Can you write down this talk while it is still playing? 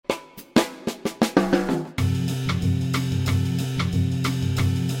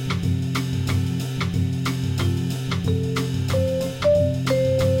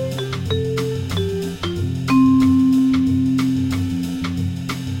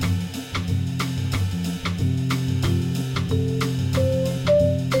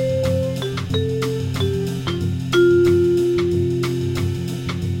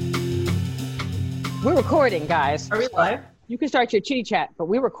recording, guys. Are we live? You can start your chitty chat, but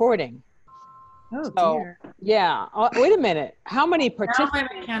we're recording. Oh, So, dear. yeah. Wait a minute. How many Now participants?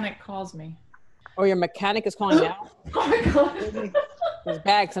 my mechanic calls me. Oh, your mechanic is calling now? Oh, my God. It's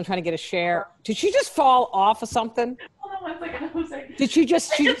bad because I'm trying to get a share. Did she just fall off of something? Hold on 1 second. I was like, Did she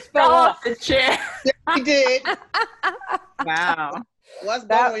just fell fell off? off the chair. He did. Wow. What's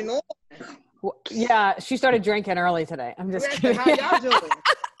That- going on? Yeah, she started drinking early today. I'm just kidding. How y'all doing?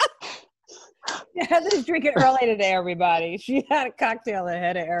 Yeah, Heather's drinking early today, everybody. She had a cocktail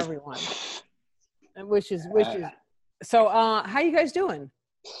ahead of everyone. And wishes. So, how you guys doing?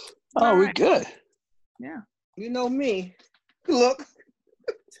 Oh, we're good. Yeah. You know me. Look,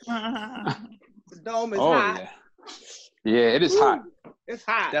 Uh-huh. the dome is Oh, hot. yeah. Yeah, it is hot. It's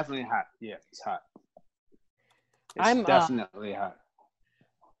hot. Definitely hot. Yeah, it's hot. It's I'm, definitely hot.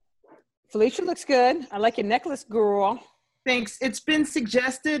 Felicia looks good. I like your necklace, girl. Thanks. It's been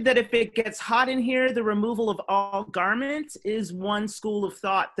suggested that if it gets hot in here, the removal of all garments is one school of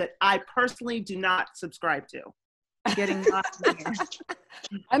thought that I personally do not subscribe to. Getting hot in here.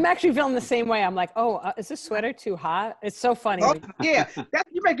 I'm actually feeling the same way. I'm like, is this sweater too hot? It's so funny. Oh, yeah,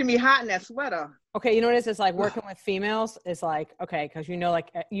 you're making me hot in that sweater. Okay, you know what it is? It's like working with females. It's like, okay, because you know, like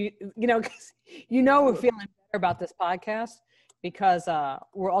you know, cause you know, we're feeling better about this podcast because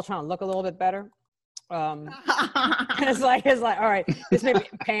we're all trying to look a little bit better. It's like, all right. This maybe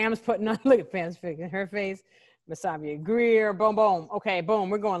Pam's putting on. Look at Pam's fixing her face. Masavia Greer. Boom, boom. Okay, boom.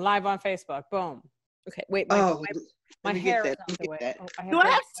 We're going live on Facebook. Boom. Okay, wait. My let me hair get is that. out Let the me way. get that. Oh, Do I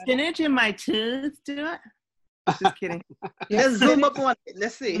have spinach in my tooth? Do I? Just kidding. Let's zoom up on it.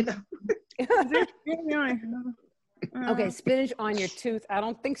 Let's see. Okay, spinach on your tooth. I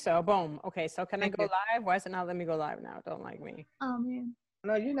don't think so. Boom. Okay, so can I go live? Why is it not letting me go live now? Don't like me. Oh, man.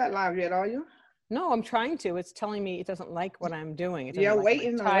 No, you're not live yet, are you? No, I'm trying to. It's telling me it doesn't like what I'm doing. It doesn't Yeah, like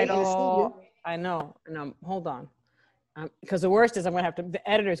waiting. my I'm waiting to see title. you. I know. No, hold on. Because the worst is I'm going to have to, the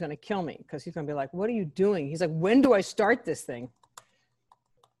editor's going to kill me because he's going to be like, what are you doing? He's like, when do I start this thing?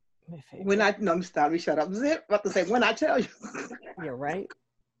 When I, no, I'm sorry, shut up. Zip. About to say, when I tell you. You're right.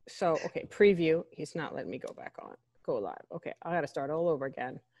 So, okay, preview. He's not letting me go back on. Go live. Okay, I got to start all over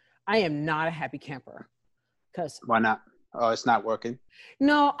again. I am not a happy camper. Because Why not? Oh, it's not working.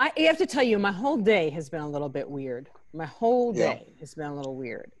 no, I have to tell you, my whole day has been a little bit weird. My whole day has been a little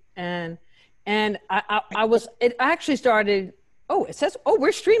weird. And it actually started, it says,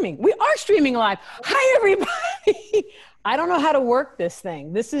 we're streaming. We are streaming live. Hi, everybody. I don't know how to work this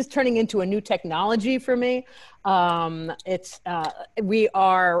thing. This is turning into a new technology for me. We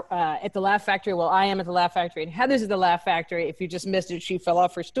are at the Laugh Factory. Well, I am at the Laugh Factory, and Heather's at the Laugh Factory. If you just missed it, she fell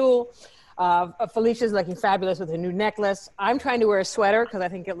off her stool. Felicia's looking fabulous with a new necklace. I'm trying to wear a sweater because I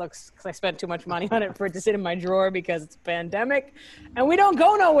think it looks, because I spent too much money on it for it to sit in my drawer because it's a pandemic. And we don't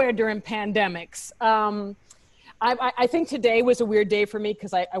go nowhere during pandemics. I think today was a weird day for me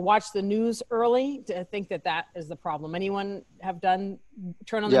because I watched the news early. I think that is the problem. Anyone have turn on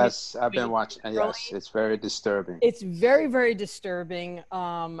the news? Yes, I've been watching. Yes, it's very disturbing. It's very, very disturbing.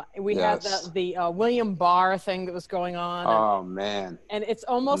 We had the William Barr thing that was going on. Oh, man. And it's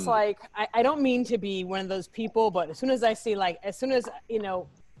almost like, I don't mean to be one of those people, but as soon as I see, the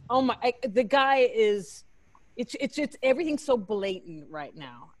guy is, it's everything's so blatant right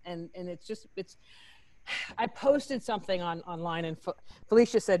now. And I posted something online and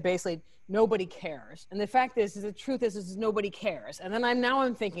Felicia said basically, nobody cares. And the fact is the truth is nobody cares. And then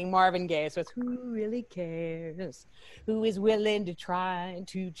I'm thinking Marvin Gaye. So it's who really cares? Who is willing to try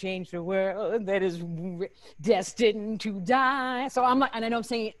to change the world that is destined to die? So I'm like, and I know I'm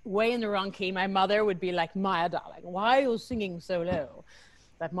saying it way in the wrong key. My mother would be like, Maya, darling, why are you singing so low?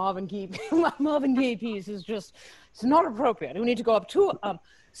 That Marvin Gaye piece is just, it's not appropriate. We need to go up to,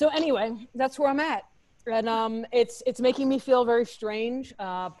 so anyway, that's where I'm at. And it's making me feel very strange.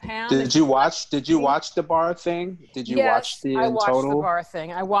 Pam, Did you watch the Barr thing? Did you watch the I watched total? the Barr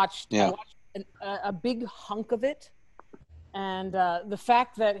thing. I watched a big hunk of it, and the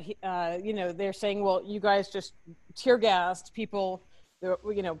fact that they're saying, well, you guys just tear gassed people,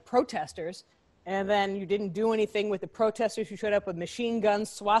 protesters, and then you didn't do anything with the protesters who showed up with machine guns,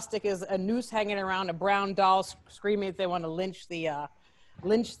 swastikas, a noose hanging around, a brown doll screaming that they want to lynch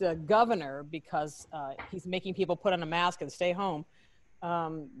the governor because he's making people put on a mask and stay home.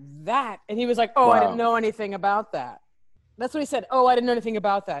 And he was like, I didn't know anything about that. That's what he said. I didn't know anything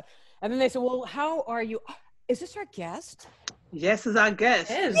about that. And then they said, well, how are you? Is this our guest? Yes, is our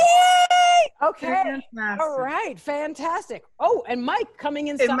guest. Yay! Okay. All right. Fantastic. Oh, and Mike coming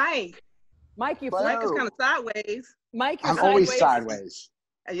in. Hey, Mike, you're Mike is kind of sideways. Mike, you're I'm always sideways.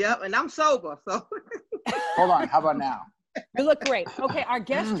 Yep, and I'm sober, so. Hold on. How about now? You look great. Okay, our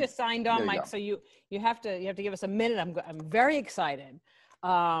guest just signed on, There you Mike. go. So you have to give us a minute. I'm very excited.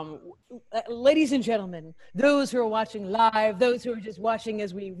 Ladies and gentlemen, those who are watching live, those who are just watching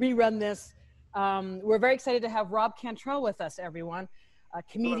as we rerun this, we're very excited to have Rob Cantrell with us. Everyone, a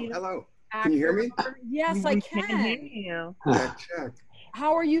comedian. Hello. Actor. Can you hear me? Yes, I We can hear can. you. Check, check.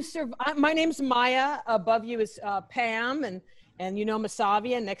 How are you, sir? My name's Maya. Above you is Pam, and you know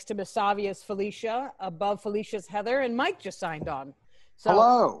Masavia. Next to Masavia is Felicia. Above Felicia's Heather, and Mike just signed on. So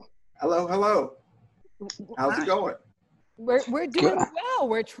Hello. Hello. How's it going? we're doing Good. well.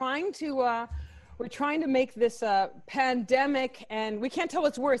 We're trying to make this pandemic, and we can't tell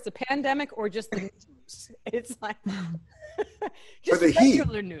what's worse, the pandemic or just the news. It's like just Or the heat.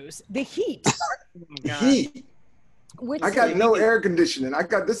 regular news. The heat. Heat. Which I got no air conditioning.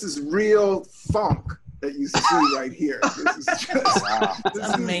 This is real funk that you see right here. This is just Wow. this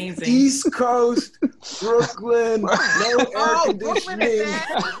is amazing. East Coast, Brooklyn, no air Oh, Brooklyn is conditioning,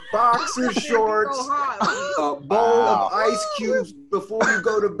 bad. boxer shorts, So hot. a bowl of ice cubes before you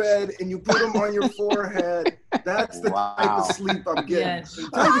go to bed, and you put them on your forehead. That's the type Wow. of sleep I'm getting. Yes. To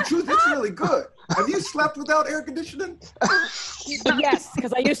tell you the truth, it's really good. Have you slept without air conditioning? yes,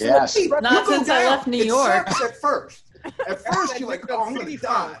 because I used to Yes. live in Brooklyn. Not You go since I down, left New it York. sucks at first. At first, you're like, That's oh, I'm going to city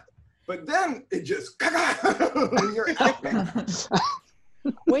die. But then it just, and you're out.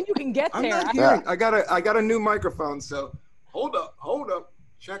 When you can get I'm there. not hearing. I got a new microphone, so hold up.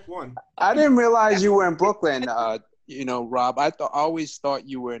 Check one. I didn't realize you were in Brooklyn. Rob. I always thought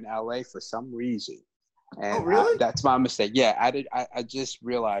you were in LA for some reason. And Oh, really? that's my mistake. Yeah, I did. I just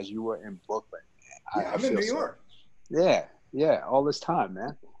realized you were in Brooklyn. Yeah, I'm in New York. Yeah, all this time,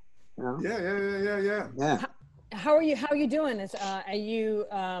 man. You know? Yeah. Yeah. How are you doing? Are you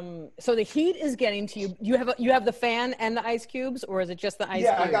so the heat is getting to you? You have the fan and the ice cubes, or is it just the ice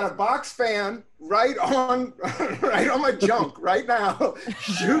Yeah, cubes? I got a box fan right on my junk right now,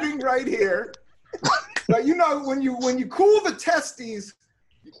 shooting right here. But when you cool the testes,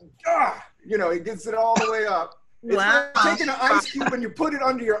 it gets it all the way up. It's Wow. like taking an ice cube and you put it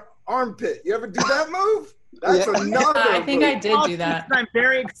under your armpit. You ever do that move? That's Yeah. another. I think I move. did do that. I'm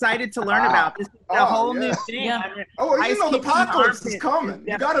very excited to learn about. This is a Oh, whole yeah. new thing. Yeah. I mean, Oh, well, ice the cubes in the apocalypse is armpit coming. is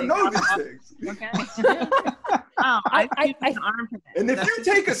You got to know definitely these things. okay. Oh, ice cubes in the armpit. And if you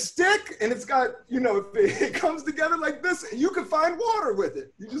take a stick and it's got, if it comes together like this, you can find water with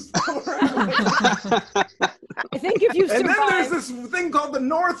it. You just go around. I think if you And then there's survive, this thing called the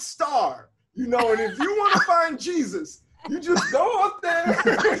North Star, and if you want to find Jesus, you just go up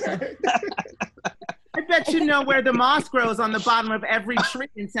there. I bet you know where the moss grows on the bottom of every tree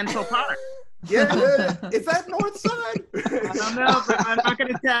in Central Park. Yeah. Is that North Side? I don't know, but I'm not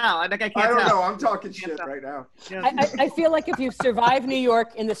going to tell. I think I I can't don't tell. know. I'm talking shit right now. Yeah. I feel like if you survive New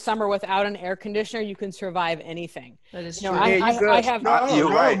York in the summer without an air conditioner, you can survive anything. That is No, true. I have. No, You're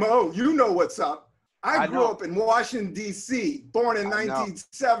right. Mo, you know what's up. I grew know. up in Washington, D.C., born in I know.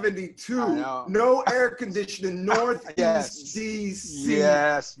 1972. I know. No air conditioning, Northeast Yes. D.C.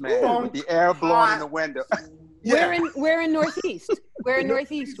 Yes, man. Funk, With the air blowing hot. in the window. Where in Northeast? Where in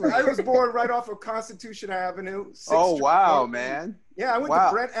Northeast? were I you? was born right off of Constitution Avenue. 6th Oh, Street, wow, Brooklyn. man. Yeah, I went Wow.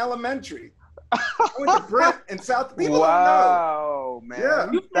 to Brent Elementary. I went to Brent in South. People Wow, man.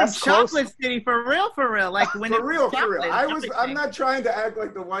 Yeah. You from That's close. Chocolate City for real. Like don't when know. it For real. chocolate, I'm not trying to act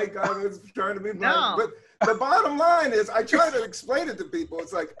like the white guy that's trying to be black. No. But the bottom line is, I try to explain it to people.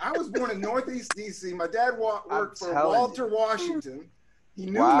 It's like, I was born in Northeast D.C. My dad worked for telling Walter Washington. He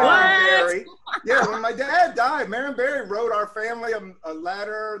knew Wow. Marion Barry. Yeah, when my dad died, Marion Barry wrote our family a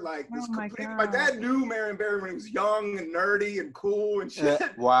letter. Like this Oh my complete. God. My dad knew Marion Barry when he was young and nerdy and cool and shit.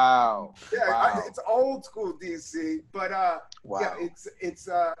 Wow. Yeah, Wow. it's old school DC, but Wow. yeah, it's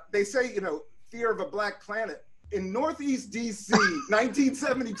they say fear of a black planet. In Northeast DC,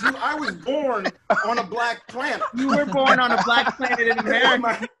 1972, I was born on a black planet. You were born on a black planet in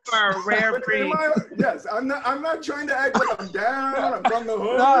America. You are a rare breed. Yes, I'm not trying to act like I'm down. I'm from the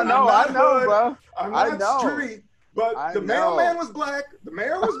hood. No, I'm I not know, hood, bro. I'm I not know. street. But I the know. mailman was black, the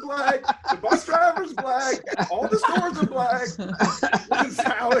mayor was black, the bus driver's black, all the stores are black. This is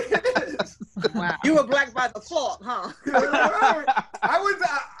how it is. Wow. You were black by default, huh?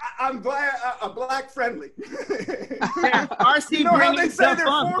 I'm black friendly. Yeah, RC You know how bringing they the say they're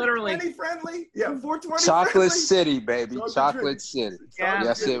funk, 420 literally. friendly? Yeah, 420 Chocolate friendly. City, baby. Chocolate Chocolate City. City. Yeah.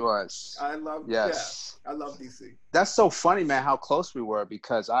 Yes, it was. I love. Yes. Yeah, I love DC. That's so funny, man, how close we were,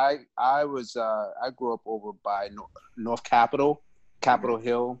 because I grew up over by North Capitol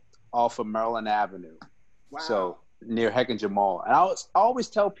Hill, off of Maryland Avenue. Wow. So near Heckinger Mall. And I always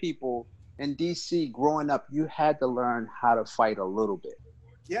tell people in DC growing up, you had to learn how to fight a little bit.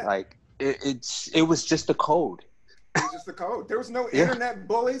 Yeah. Like it was just the code. It was just the code. There was no Yeah. internet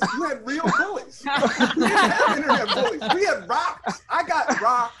bullies. You had real bullies. We didn't have internet bullies. We had rocks. I got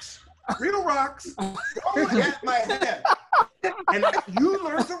rocks, real rocks, going at my head. And you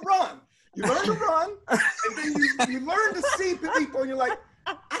learn to run. You learn to run, and then you learn to see people, and you're like,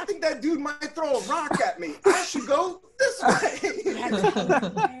 I think that dude might throw a rock at me. I should go this way. That's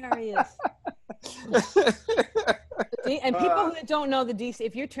hilarious. See, and people that don't know the DC,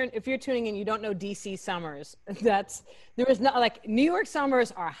 if you're tuning in, you don't know DC summers. There is not, like, New York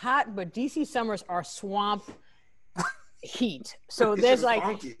summers are hot, but DC summers are swamp heat. So It's there's just like,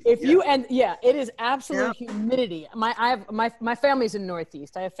 funky. if you, and yeah, it is absolute humidity. My family's in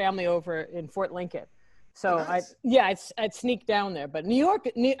Northeast. I have family over in Fort Lincoln. So Nice. I'd sneak down there. But New York,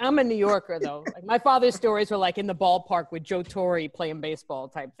 I'm a New Yorker though. Like, my father's stories were like in the ballpark with Joe Torre playing baseball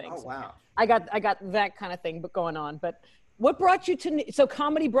type things. Oh, wow. I got that kind of thing going on. But what brought you to, so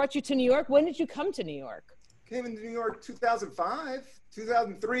comedy brought you to New York? When did you come to New York? Came into New York 2005.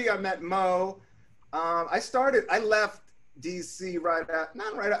 2003, I met Mo. I left DC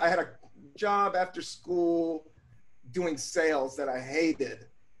I had a job after school doing sales that I hated.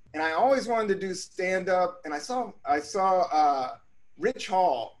 And I always wanted to do stand-up. And I saw Rich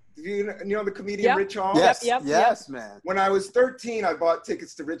Hall. Do you know the comedian Yep. Rich Hall? Yes, Yep, yes, man. When I was 13, I bought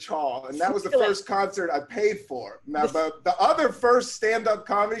tickets to Rich Hall, and that was the first concert I paid for. Now, the other first stand-up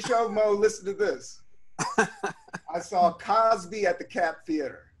comedy show, Mo, listen to this. I saw Cosby at the Cap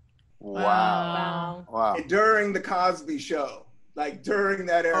Theater. Wow. Wow. And during the Cosby show, like during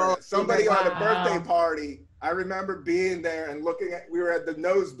that era, somebody on a birthday party, I remember being there and we were at the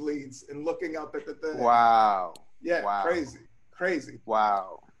nosebleeds and looking up at the thing. Wow. Yeah, Wow. crazy.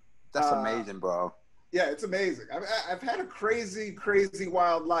 Wow. That's amazing, bro. Yeah, it's amazing. I've had a crazy,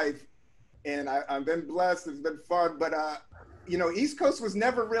 wild life, and I've been blessed. It's been fun, but East Coast was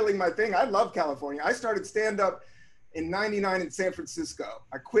never really my thing. I love California. I started stand-up in '99 in San Francisco.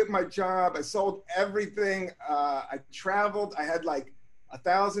 I quit my job. I sold everything. I traveled. I had like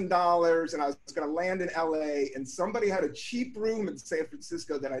 $1,000, and I was going to land in LA, and somebody had a cheap room in San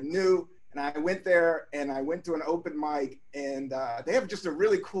Francisco that I knew. And I went there, and I went to an open mic, and they have just a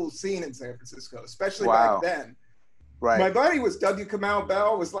really cool scene in San Francisco, especially back then. Right. My buddy was W. Kamau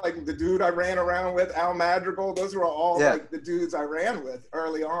Bell, was like the dude I ran around with. Al Madrigal, those were all like the dudes I ran with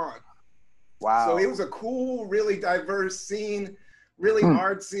early on. Wow. So it was a cool, really diverse scene, really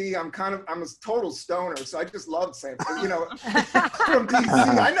artsy. I'm a total stoner, so I just loved San Francisco. From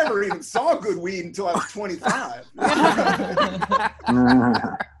DC, I never even saw good weed until I was 25.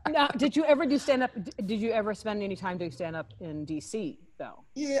 Now, did you ever do stand-up? Did you ever spend any time doing stand-up in DC, though?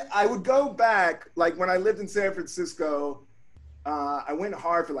 Yeah, I would go back, like when I lived in San Francisco, I went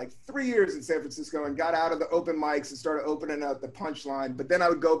hard for like 3 years in San Francisco and got out of the open mics and started opening up the Punchline. But then I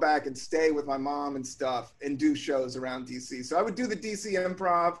would go back and stay with my mom and stuff and do shows around DC. So I would do the DC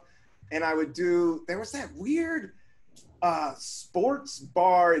Improv, and there was that weird sports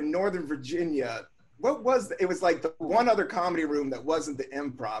bar in Northern Virginia. It was like the one other comedy room that wasn't the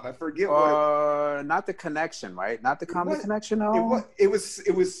Improv. I forget what not the Connection, right? Not the Comedy Connection. No. It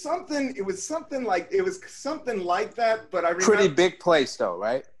was something like that. But I remember Pretty big place though,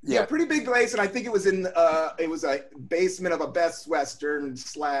 right? Yeah, pretty big place, and I think it was it was a basement of a Best Western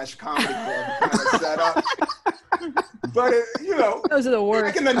 / comedy club kind of set up. But those are the worst.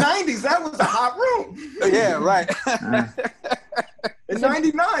 Back in the '90s, that was a hot room. Yeah, right. In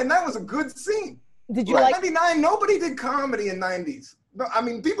 '99, that was a good scene. Did you like 99? Nobody did comedy in '90s. No, I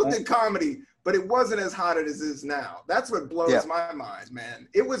mean, people did comedy, but it wasn't as hot as it is now. That's what blows my mind, man.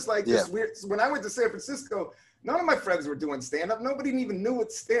 It was like this weird. When I went to San Francisco, none of my friends were doing stand-up. Nobody even knew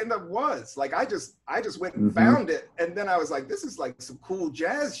what stand-up was. Like I just went and found it, and then I was like, this is like some cool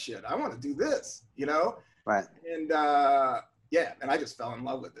jazz shit. I want to do this, Right. And and I just fell in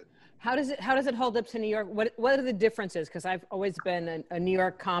love with it. How does it hold up to New York? What are the differences? Because I've always been a New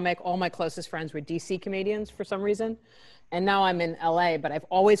York comic. All my closest friends were DC comedians for some reason, and now I'm in LA. But I've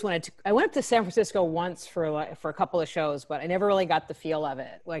always wanted to. I went up to San Francisco once for a couple of shows, but I never really got the feel of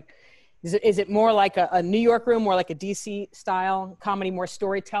it. Like, is it more like a New York room, more like a DC style comedy, more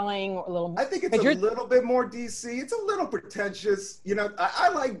storytelling, or a little? I think it's a little bit more DC. It's a little pretentious. I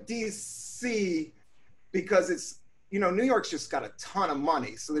like DC because it's. New York's just got a ton of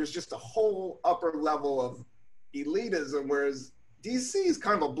money. So there's just a whole upper level of elitism, whereas DC is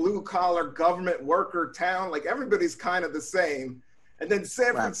kind of a blue collar government worker town. Like everybody's kind of the same. And then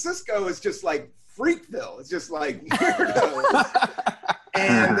San Francisco is just like Freakville. It's just like weirdos.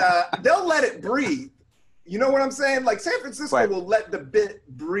 And they'll let it breathe. You know what I'm saying? Like San Francisco will let the bit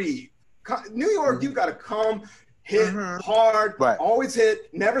breathe. New York, you got to come, hit hard, always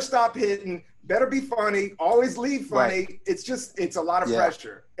hit, never stop hitting. better be funny, always leave funny. Right. It's a lot of Yeah.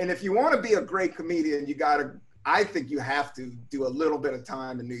 pressure. And if you want to be a great comedian, I think you have to do a little bit of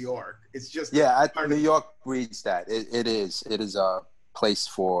time in New York. It's just New York breeds that. It is a place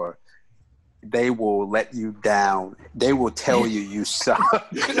for. They will let you down. They will tell you suck.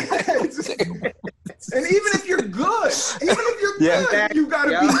 And even if you're good, you got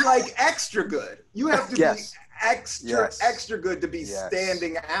to be like extra good. You have to be extra good to be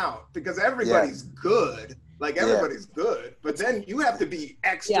standing out, because everybody's good. Like everybody's good, but then you have to be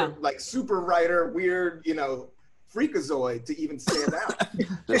extra, like super writer, weird, freakazoid to even stand out.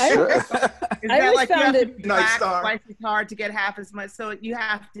 Is that like you have to be Nice black star. twice as hard to get half as much? So you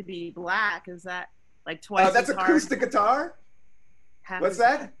have to be black. Is that like twice That's as hard? acoustic guitar? half What's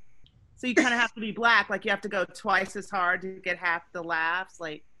as- that? So you kind of have to be black. Like you have to go twice as hard to get half the laughs.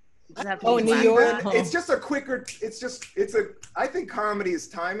 Like you just have to be New black. York? It's just a quicker, I think comedy is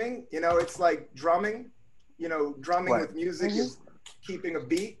timing. It's like drumming. Drumming Right. with music is keeping a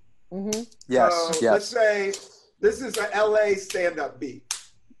beat. Mm-hmm. Yes, So let's say this is a LA stand-up beat,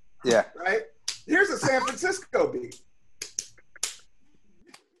 yeah. right? Here's a San Francisco beat.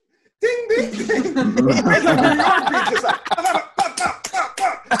 Ding, ding, ding. Here's a New York beat, just like,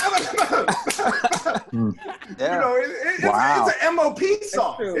 Yeah. it's an MOP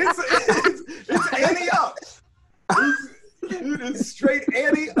song. That's It's Annie Up. It is straight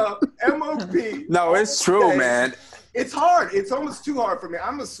Annie Up, MOP. No, it's true, Okay. man. It's hard. It's almost too hard for me.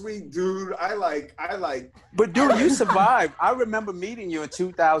 I'm a sweet dude. I like. But dude, you survived. I remember meeting you in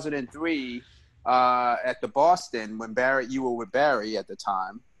 2003 at the Boston when you were with Barry at the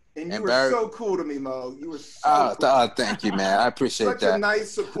time. And you And were Barry- so cool to me, Mo. You were so cool. Thank you, man. I appreciate Such that. a nice,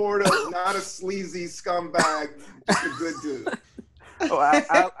 supportive, not a sleazy scumbag. Just a good dude. Oh,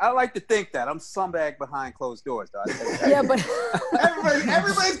 I like to think that I'm scumbag behind closed doors, though. I think that. Yeah, but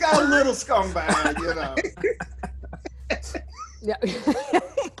Everybody's got a little scumbag, yeah.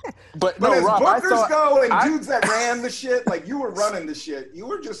 But But no, as Rob, I bookers thought go and dudes that ran the shit, like you were running the shit. You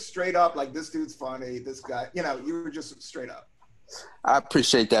were just straight up like, this dude's funny. This guy, you were just straight up. I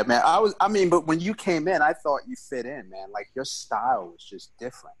appreciate that, man. But when you came in, I thought you fit in, man. Like your style was just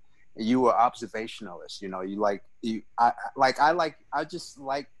different. You were observationalist, I just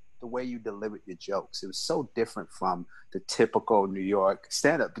like the way you delivered your jokes. It was so different from the typical New York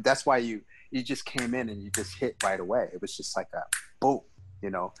stand-up. But that's why you just came in and you just hit right away. It was just like a boom,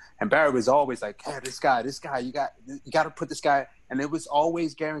 And Barry was always like, hey, this guy, you got to put this guy. And it was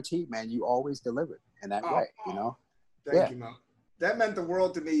always guaranteed, man. You always delivered in that way, Thank you, Mo. That meant the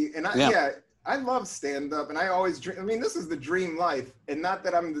world to me. And I love stand-up, and I always dream. I mean, this is the dream life, and not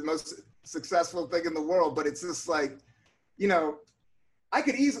that I'm the most successful thing in the world, but it's just like, I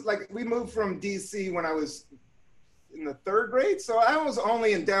could easily, we moved from DC when I was in the 3rd grade, so I was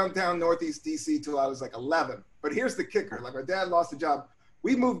only in downtown Northeast DC till I was like 11. But here's the kicker: like my dad lost a job,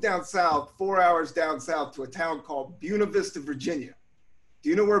 we moved down south, 4 hours down south to a town called Buena Vista, Virginia. Do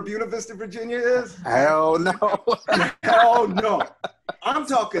you know where Buena Vista, Virginia is? Hell no. Hell no. I'm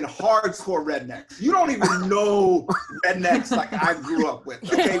talking hardcore rednecks. You don't even know rednecks like I grew up with,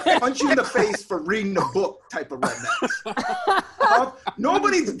 okay? Punch you in the face for reading a book type of rednecks.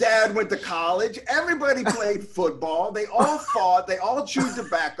 Nobody's dad went to college. Everybody played football. They all fought. They all chewed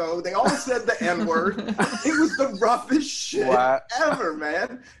tobacco. They all said the N-word. It was the roughest shit ever,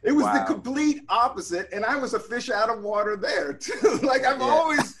 man. It was the complete opposite, and I was a fish out of water there, too. Like, I've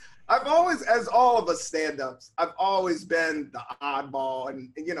always, as all of us stand-ups, I've always been the oddball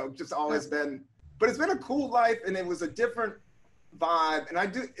and just always been, but it's been a cool life, and it was a different vibe.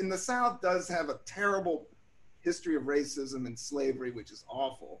 And the South does have a terrible history of racism and slavery, which is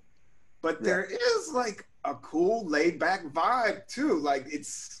awful. But there is like a cool laid back vibe too. Like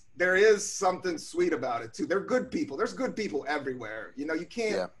there is something sweet about it too. They're good people. There's good people everywhere. You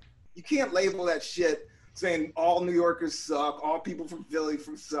can't label that shit saying all New Yorkers suck, all people from Philly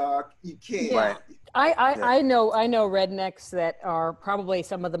suck. You can't. Yeah. I know rednecks that are probably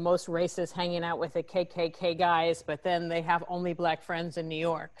some of the most racist, hanging out with the KKK guys, but then they have only black friends in New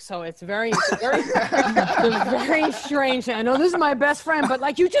York. So it's very very strange. I know this is my best friend, but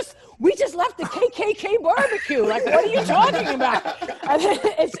like we just left the KKK barbecue. Like, what are you talking about?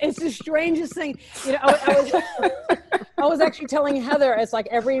 It's the strangest thing. I was actually telling Heather, it's like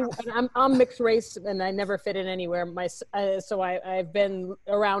I'm mixed race and I never fit in anywhere. So I've been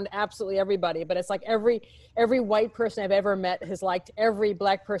around absolutely everybody, but it's like every white person I've ever met has liked every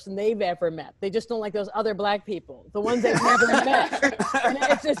black person they've ever met. They just don't like those other black people, the ones they've never met. And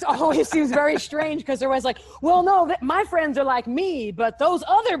it always seems very strange because they're always like, well, no, my friends are like me, but those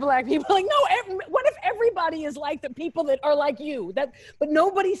other black people, like, no, what if every everybody is like the people that are like you. But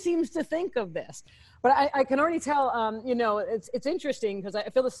nobody seems to think of this. But I can already tell, you know, it's interesting because I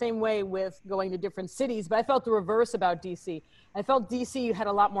feel the same way with going to different cities, but I felt the reverse about DC. I felt DC had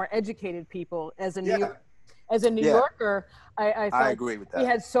a lot more educated people as a New Yorker. I felt agree with that. We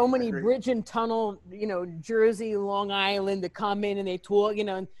had so many bridge and tunnel, you know, Jersey, Long Island that come in and they talk, you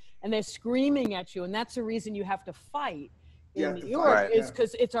know, and they're screaming at you. And that's the reason you have to fight in New York is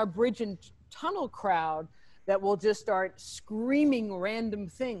because it's our bridge and tunnel crowd that will just start screaming random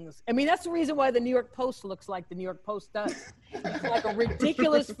things. I mean, that's the reason why the New York Post looks like the New York Post does. It's like a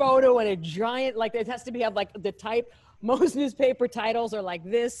ridiculous photo and a giant, like it has to have like the type, most newspaper titles are like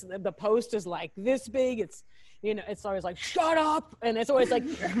this. The Post is like this big. It's, you know, it's always like, shut up. And it's always like,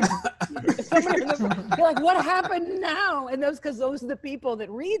 you're like, what happened now? And that's because those are the people that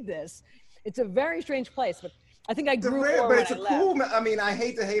read this. It's a very strange place, but I think I grew up. But it's I mean, I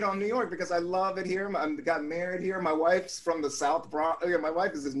hate to hate on New York because I love it here. I got married here. My wife's from the South Bronx. Yeah, my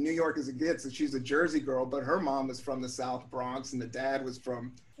wife is as New York as it gets, and she's a Jersey girl, but her mom was from the South Bronx, and the dad was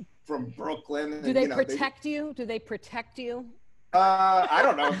from Brooklyn. And, do they protect you? Do they protect you? I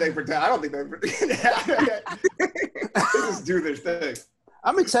don't know if they protect. I don't think they just do their thing.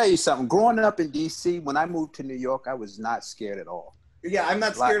 I'm gonna tell you something. Growing up in DC, when I moved to New York, I was not scared at all. Yeah, I'm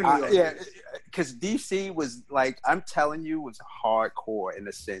not scared of New York. Yeah, because DC was like, I'm telling you, was hardcore in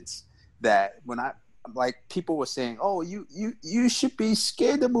the sense that when people were saying, oh, you should be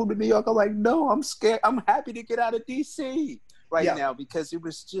scared to move to New York. I'm like, no, I'm scared. I'm happy to get out of DC now because it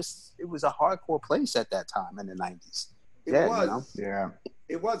was a hardcore place at that time in the 90s. It was. You know? Yeah.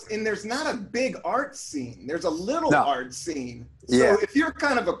 It was. And there's not a big art scene. There's a little art scene. So if you're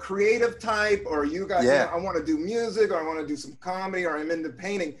kind of a creative type or you got, you know, I want to do music or I want to do some comedy or I'm into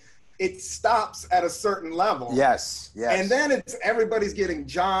painting, it stops at a certain level. Yes. And then everybody's getting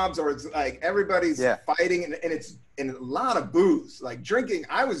jobs or it's like everybody's fighting and it's a lot of booze. Like drinking,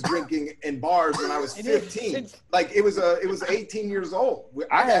 I was drinking in bars when I was 15. Like it was 18 years old.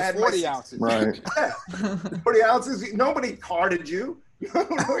 I had 40 ounces. Right. 40 ounces. Nobody carded you.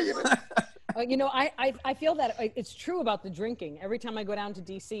 You know, I feel that it's true about the drinking. Every time I go down to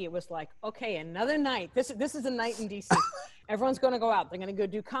DC, it was like, okay, another night. This is a night in DC. Everyone's going to go out. They're going to go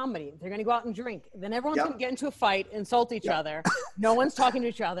do comedy. They're going to go out and drink. Then everyone's going to get into a fight, insult each other. No one's talking to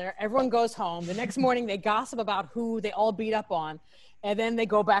each other. Everyone goes home. The next morning, they gossip about who they all beat up on. And then they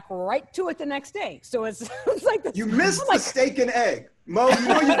go back right to it the next day. So it's like you missed the steak and egg. Mo, you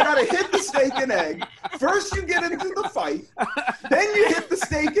know you gotta hit the steak and egg. First you get into the fight, then you hit the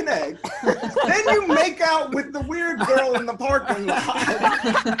steak and egg, then you make out with the weird girl in the parking lot.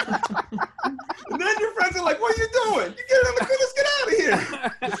 And then your friends are like, what are you doing? You get in the car, let's get out of here.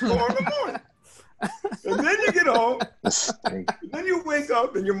 It's 4 a.m. And then you get home, and then you wake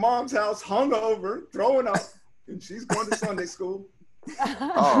up in your mom's house, hungover, throwing up, and she's going to Sunday school.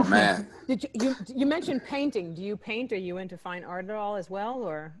 Oh man! Did you mentioned painting? Do you paint? Are you into fine art at all as well,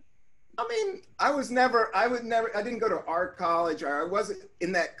 or? I mean, I didn't go to art college, or I wasn't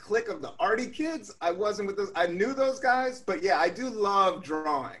in that clique of the arty kids. I wasn't with those. I knew those guys, but yeah, I do love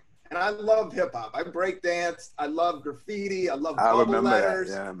drawing, and I love hip hop. I break dance. I love graffiti. I love bubble letters.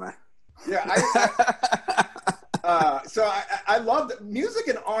 That. Yeah, man. Yeah, so I loved music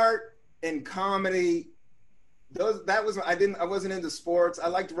and art and comedy. I wasn't into sports. I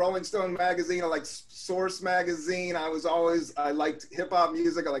liked Rolling Stone magazine. I liked Source magazine. I liked hip hop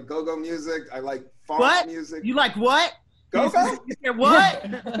music. I like go-go music. I like funk music. You like what? Go-go? You said what?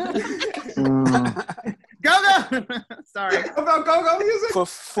 Go-go. Sorry. About go-go music?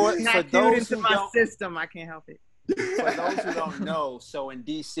 For those who my don't, system, I can't help it. For those who don't know, so in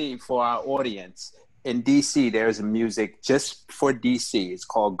DC, for our audience, in DC, there's a music just for DC. It's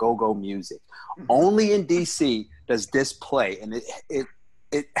called go-go music. Only in DC does this play, and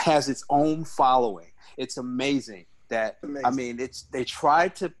it has its own following. It's amazing that I mean, they try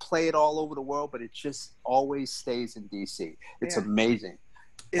to play it all over the world, but it just always stays in DC. It's amazing.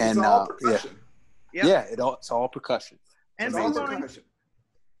 It's all percussion. Yeah, it's all percussion. And all percussion.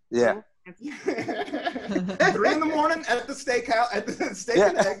 Yeah. 3 in the morning at the steakhouse at the steak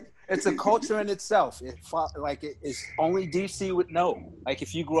and egg. It's a culture in itself. It's only DC would know. Like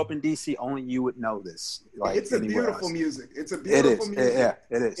if you grew up in DC, only you would know this. Like it's a beautiful music. It's a beautiful music. Yeah,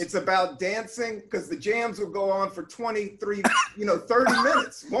 it is. It's about dancing because the jams will go on for 23, 30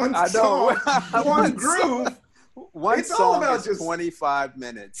 minutes. One song, one groove. One song is 25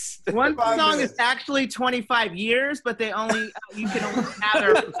 minutes. One song is actually 25 years, but they only you can only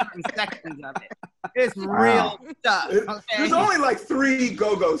gather for certain sections of it. It's real stuff. Okay? There's only like 3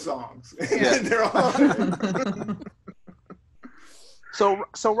 go-go songs. Yeah. They're all.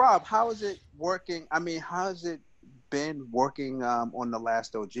 So Rob, how is it working? I mean, how's it been working on The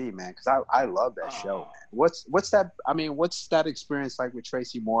Last OG, man? Because I love that show, man. What's that? I mean, what's that experience like with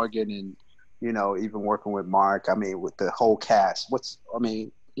Tracy Morgan and, you know, even working with Mark? I mean, with the whole cast.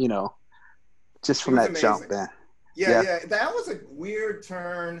 Just from that jump, man. Yeah, that was a weird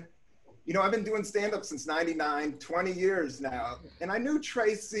turn. You know, I've been doing stand-up since 99, 20 years now. And I knew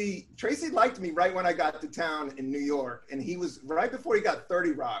Tracy liked me right when I got to town in New York. And he was right before he got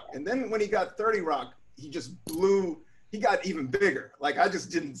 30 Rock. And then when he got 30 Rock, he just he got even bigger. Like, I just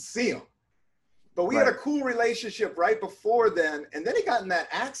didn't see him. But we had a cool relationship right before then. And then he got in that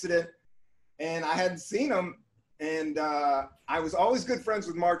accident and I hadn't seen him. And I was always good friends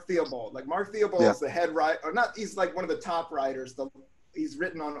with Mark Theobald. Like, Mark Theobald is the head writer, or not, he's like one of the top writers. He's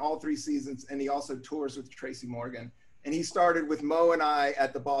written on all 3 seasons, and he also tours with Tracy Morgan. And he started with Mo and I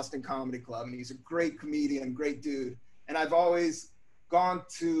at the Boston Comedy Club, and he's a great comedian, great dude. And I've always gone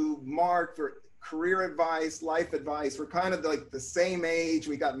to Mark for career advice, life advice. We're kind of like the same age.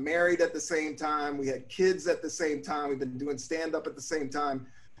 We got married at the same time. We had kids at the same time. We've been doing stand-up at the same time.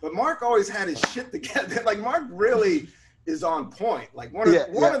 But Mark always had his shit together. Like, Mark really is on point. Like, one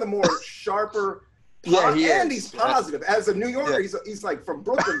of the more sharper, and he's positive. As a New Yorker, he's like from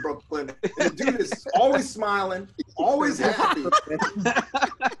Brooklyn. And the dude is always smiling, always happy.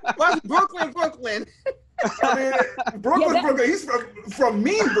 What's Brooklyn? I mean, Brooklyn. He's from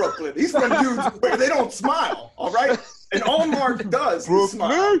mean Brooklyn. He's from dudes where they don't smile, all right? And all Mark does is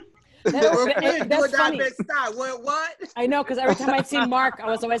smile. That's funny. What? I know, because every time I'd see Mark,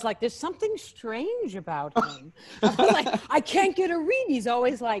 I was always like, there's something strange about him. I was like, I can't get a read. He's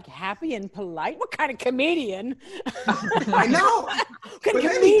always like happy and polite. What kind of comedian? I know. What kind of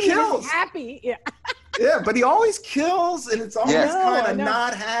comedian is happy? Yeah. Yeah, but he always kills, and it's always kind of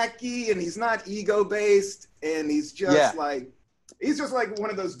not hacky, and he's not ego-based, and he's just he's just like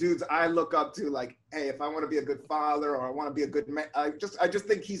one of those dudes I look up to, like, hey, if I want to be a good father or I want to be a good man, I just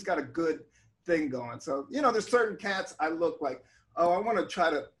think he's got a good thing going. So, you know, there's certain cats I look like, oh, I want to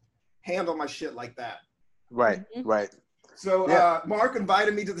try to handle my shit like that. Right. So Mark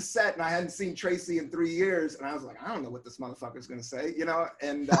invited me to the set, and I hadn't seen Tracy in 3 years, and I was like, I don't know what this motherfucker's gonna say, you know?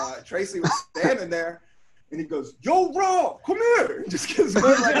 And Tracy was standing there, and he goes, yo, Rob, come here. And just gives me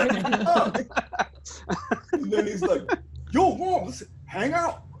like, oh. And then he's like, yo, Rob, listen, hang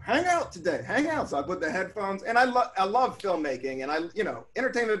out today, hang out. So I put the headphones, and I love filmmaking, and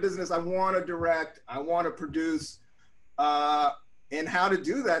entertainment business, I want to direct, I want to produce, and how to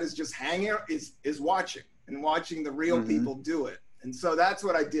do that is just hang out, is watching. And watching the real people do it. And so that's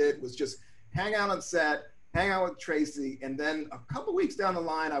what I did, was just hang out on set, hang out with Tracy. And then a couple weeks down the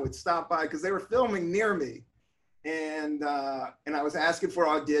line, I would stop by because they were filming near me. And I was asking for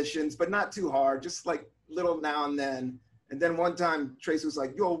auditions, but not too hard, just like little now and then. And then one time Tracy was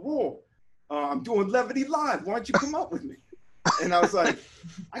like, yo, Roy, I'm doing Levity Live. Why don't you come up with me? And I was like,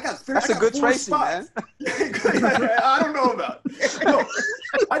 That's a good Tracy, spots. Man. I don't know about it. No,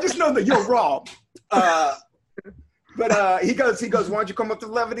 I just know that you're Rob. But he goes, why don't you come up to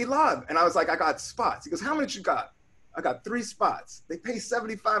Levity Live? And I was like, I got spots. He goes, how many you got? I got 3 spots. They pay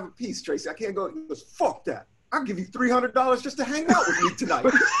 $75 a piece, Tracy. I can't go. He goes, fuck that. I'll give you $300 just to hang out with me tonight.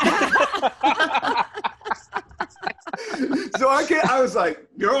 So I was like,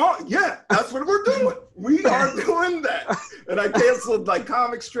 that's what we're doing. We are doing that. And I canceled like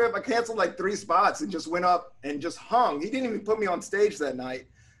comic strip. I canceled like 3 spots and just went up and just hung. He didn't even put me on stage that night.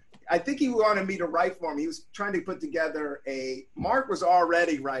 I think he wanted me to write for him. He was trying to put together Mark was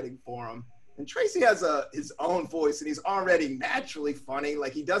already writing for him. And Tracy has his own voice, and he's already naturally funny.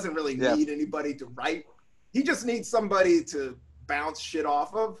 Like, he doesn't really need anybody to write. He just needs somebody to bounce shit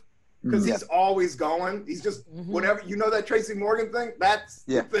off of, because he's always going. He's just whatever, you know, that Tracy Morgan thing, that's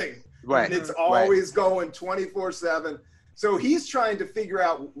the thing. Right. And it's always going 24/7. So he's trying to figure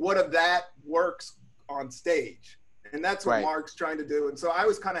out what of that works on stage. And that's what Mark's trying to do. And so I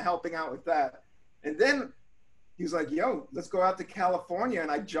was kind of helping out with that. And then he was like, yo, let's go out to California.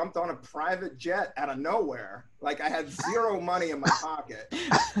 And I jumped on a private jet out of nowhere. Like, I had 0 money in my pocket.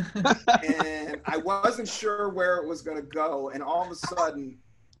 And I wasn't sure where it was going to go. And all of a sudden,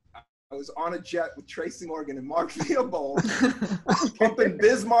 I was on a jet with Tracy Morgan and Mark Theobald, pumping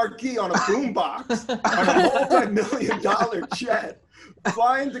Biz Markie on a boombox on a multi-million-dollar jet,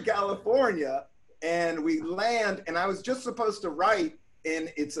 flying to California. And we land, and I was just supposed to write,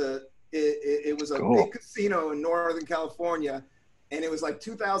 and it was a big casino in Northern California, and it was like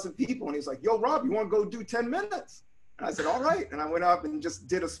 2,000 people. And he was like, yo, Rob, you want to go do 10 minutes? And I said, all right. And I went up and just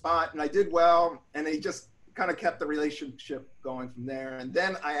did a spot, and I did well. And he just kind of kept the relationship going from there. And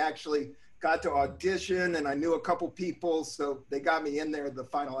then I actually got to audition, and I knew a couple people, so they got me in there the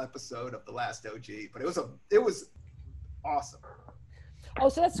final episode of The Last OG. But it was awesome. Oh,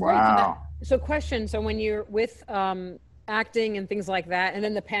 so that's great. Wow. So question, so when you're with acting and things like that, and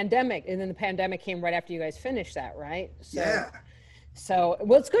then the pandemic came right after you guys finished that, right? So, Yeah. So,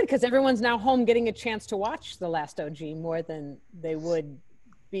 well, it's good because everyone's now home getting a chance to watch The Last OG more than they would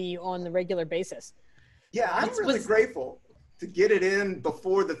be on the regular basis. Yeah, I'm really grateful to get it in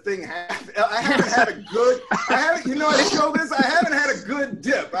before the thing happened. I haven't had a good, you know, at showbiz, I haven't had a good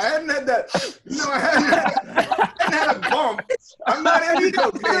dip. I haven't had that, you know, I haven't had a bump. I'm not in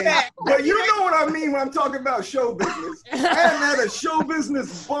ego game, but you know what I mean when I'm talking about show business. I haven't had a show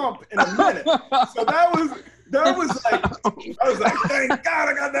business bump in a minute. So that was like, I was like, thank God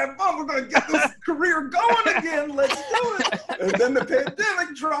I got that bump. We're going to get this career going again. Let's do it. And then the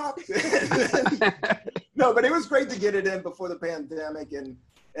pandemic dropped. No, but it was great to get it in before the pandemic. And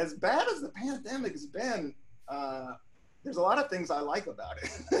as bad as the pandemic has been, there's a lot of things I like about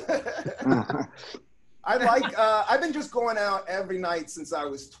it. I've been just going out every night since I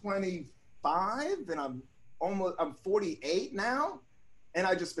was 25, and I'm 48 now. And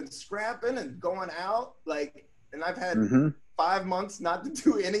I've just been scrapping and going out, and I've had 5 months not to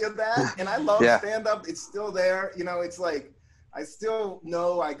do any of that. And I love stand-up. It's still there. You know, it's like, I still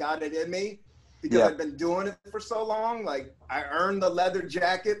know I got it in me because I've been doing it for so long. Like, I earned the leather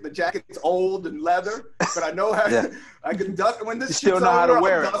jacket. The jacket's old and leather, but I know how I can dust when this You still shit's know how over, to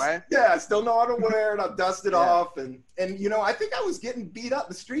wear I'll it, right? Yeah, I still know how to wear it. I'll dust it off. And, you know, I think I was getting beat up.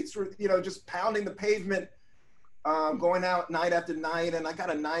 The streets were, you know, just pounding the pavement. Going out night after night, and I got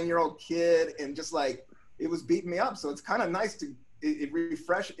a 9-year-old kid, and just like it was beating me up. So it's kind of nice to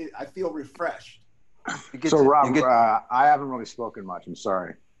refresh. I feel refreshed. So Rob, I haven't really spoken much. I'm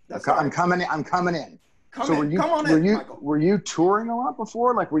sorry. I'm coming in. Were you touring a lot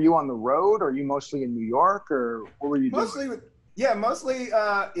before? Like, were you on the road, or are you mostly in New York, or what were you doing? Mostly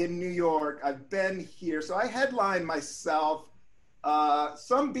in New York. I've been here, so I headline myself.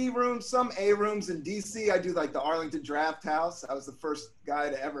 Some B rooms, some A rooms in DC. I do like the Arlington Draft House. I was the first guy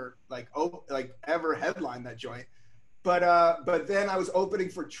to ever ever headline that joint. But then I was opening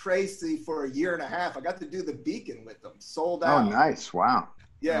for Tracy for a year and a half. I got to do the Beacon with them. Sold out. Oh, nice! Wow.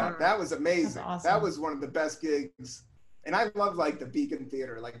 Yeah, that was amazing. That's awesome. That was one of the best gigs, and I love like the Beacon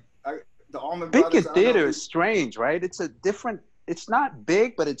Theater, the Allman Brothers. Beacon Theater is strange, right? It's a different. It's not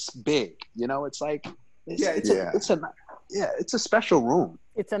big, but it's big. You know, it's like it's a special room.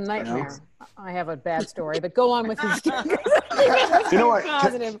 It's a nightmare. You know? I have a bad story, but go on with your story. You know what?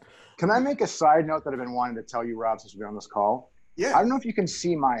 Positive. Can I make a side note that I've been wanting to tell you, Rob, since we're on this call? Yeah. I don't know if you can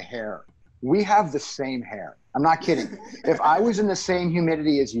see my hair. We have the same hair. I'm not kidding. If I was in the same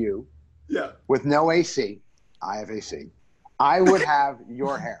humidity as you, with no AC, I have AC, I would have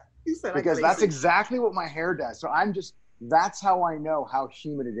your hair. Because that's exactly what my hair does. So that's how I know how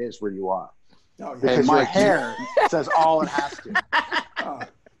humid it is where you are. Oh, because my hair says all it has to.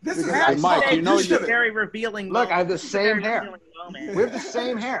 This is Mike, you know, you're very revealing. Look, I have the same hair. We have the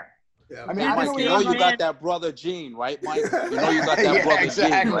same hair. Yeah. I mean, I don't you know you got that brother Gene, right, Mike? You know you got that brother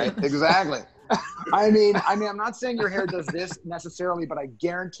Gene, right? Exactly. I mean, I'm not saying your hair does this necessarily, but I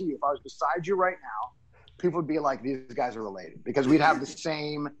guarantee you, if I was beside you right now, people would be like, these guys are related because we'd have the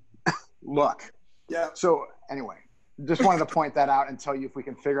same look. Yeah. So anyway, just wanted to point that out and tell you if we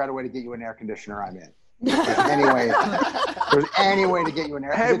can figure out a way to get you an air conditioner, I'm in. There's any way to get you an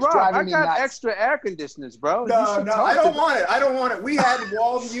air conditioner. Hey, Rob, I got extra air conditioners, bro. No, I don't want it. I don't want it. We had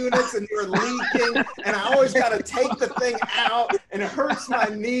wall units and they were leaking, and I always got to take the thing out, and it hurts my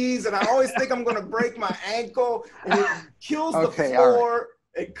knees, and I always think I'm going to break my ankle, and it kills the floor.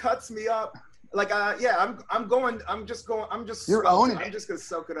 Right. It cuts me up. Like, I'm just You're owning it. I'm just going to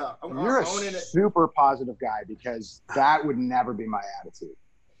soak it up. You're owning it. Super positive guy because that would never be my attitude.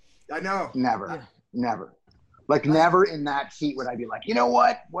 I know. Never. Yeah. Never. Like, never in that heat would I be like, you know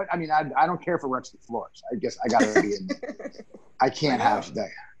what? I mean, I don't care if it wrecks the floors. I guess I got to be in there. I can't have that.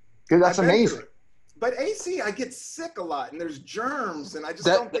 Because that's amazing. But AC, I get sick a lot, and there's germs, and I just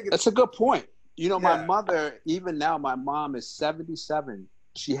don't think that's a good point. You know, my mother, even now, my mom is 77.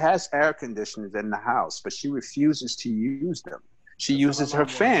 She has air conditioners in the house, but she refuses to use them. She uses her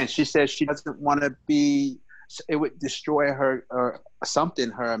fan. She says she doesn't want to it would destroy her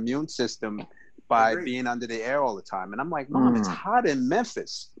immune system by being under the air all the time. And I'm like, Mom, it's hot in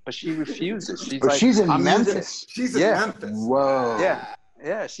Memphis. But she refuses. She's in Memphis. She's in Memphis. Whoa.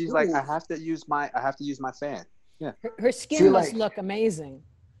 Yeah. She's like, I have to use my fan. Yeah. Her skin must look amazing.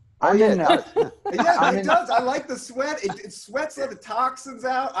 I didn't know. Yeah, it does. I like the sweat. It sweats the toxins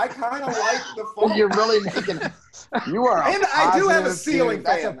out. I kind of like the foam. You're really making. You are. And I do have a positive ceiling dude.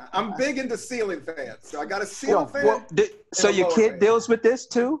 That's fan. I'm big into ceiling fans. So I got a ceiling fan. So and a your lower kid fan. deals with this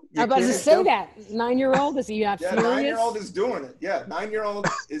too? I'm about to say that. 9-year-old, is he not Yeah, furious? 9-year-old is doing it. Yeah, 9-year-old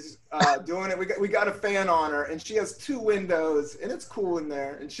is doing it. We got a fan on her, and she has 2 windows, and it's cool in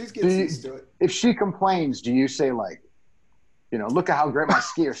there, and she's getting used to it. If she complains, do you say like, look at how great my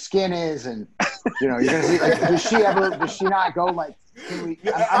skin is, and you're gonna see like, does she not go like, can we?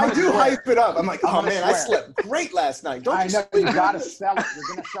 I do hype it up. I'm like, I'm oh gonna man, I swear. slept great last night. Don't I you know you gotta sell it.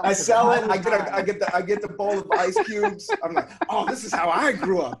 You're gonna sell it. I sell it. I get the bowl of ice cubes. I'm like, oh, this is how I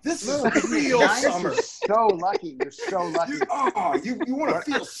grew up. This is real Giants summer. are so lucky. You're so lucky. You want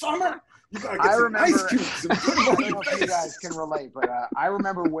to feel summer? You gotta get I some remember- ice cubes and put them I on don't your know if you face. guys can relate, but I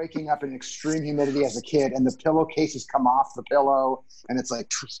remember waking up in extreme humidity as a kid, and the pillowcases come off the pillow, and it's like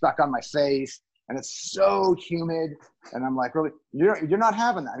stuck on my face, and it's so humid. And I'm like, really, you're not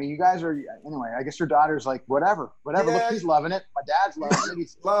having that. I mean, you guys are anyway. I guess your daughter's like, whatever. Yeah. Look, he's loving it. My dad's loving it.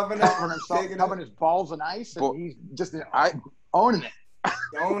 He's Loving it, covering himself, digging covering his balls in ice, and Well, he's just owning it.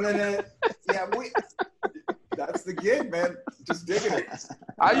 owning it. Yeah, that's the gig, man. Just digging it.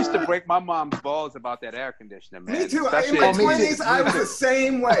 I used to break my mom's balls about that air conditioner, man. Me too. Especially In my as- 20s, I was the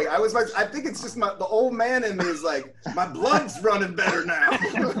same way. I was like, I think it's just the old man in me is like, my blood's running better now.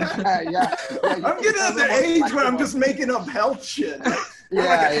 yeah. I'm getting at the age where I'm just making up health shit.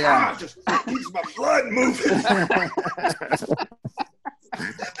 Yeah. Just keeps my blood moving.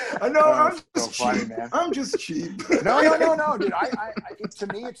 I know, I'm just so funny, cheap. man. I'm just cheap. No, dude. To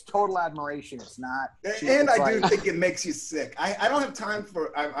me, it's total admiration. It's not. cheap. And It's I do like- think it makes you sick. I don't have time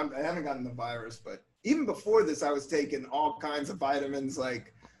for. I haven't gotten the virus, but even before this, I was taking all kinds of vitamins.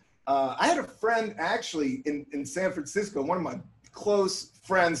 Like, I had a friend actually in San Francisco. One of my close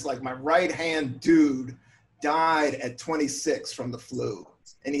friends, like my right hand dude, died at 26 from the flu,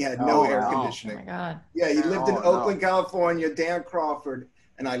 and he had no air wow. conditioning. Oh my God. Yeah, he lived in no. Oakland, California. Dan Crawford,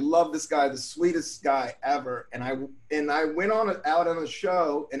 and I love this guy, the sweetest guy ever. And I went out on a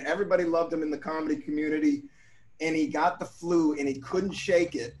show, and everybody loved him in the comedy community. And he got the flu, and he couldn't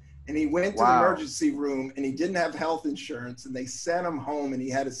shake it. And he went to the emergency room, and he didn't have health insurance, and they sent him home, and he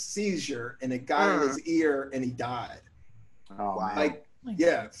had a seizure, and it got in his ear, and he died. Oh, man. Like,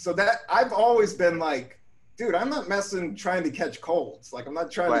 yeah. So that I've always been like, dude, I'm not trying to catch colds. Like, I'm not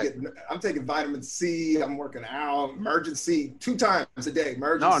trying to I'm taking vitamin C. I'm working out, emergency 2 times a day.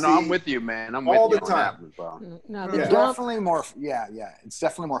 Emergency. No, I'm with you, man. I'm all with the you on time. that one, bro. No, Yeah. the dump, Definitely more. Yeah. It's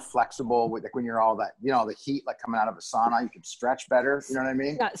definitely more flexible. With like when you're all that, the heat like coming out of a sauna, you can stretch better. You know what I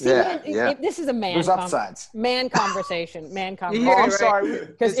mean? yeah, see, Yeah. this is a man. There's upsides. Man conversation. Man Oh, conversation. I'm sorry.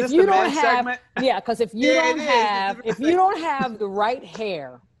 Because Is if this you the don't man have, segment? because if you Yeah, don't it is. have, if you don't have the right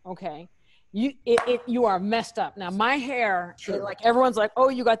hair, okay, you are messed up. Now my hair, like everyone's like, oh,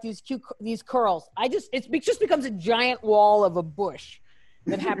 you got these cute these curls. It just becomes a giant wall of a bush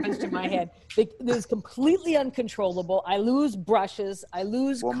that happens to my head. It is completely uncontrollable. I lose brushes. I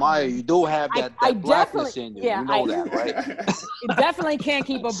lose. Well, Maya, you do have that I blackness definitely- in you. yeah, You know that, right? You definitely can't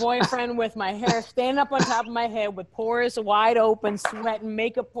keep a boyfriend with my hair standing up on top of my head with pores wide open, sweating,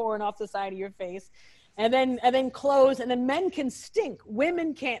 makeup pouring off the side of your face. And then clothes, and then men can stink.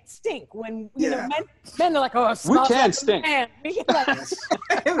 Women can't stink. When men are like, oh, it smells can like a stink. man. We can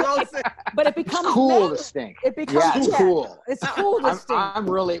like, but it becomes It's cool men. to stink. It becomes Yeah, it's cool. It's cool to stink. I'm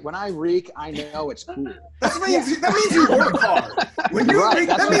really when I reek, I know it's cool. That means you work hard. When you Right, reek,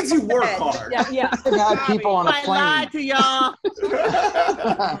 that's that what- means you work hard. Yeah. I've had people on a I lied plane. to y'all.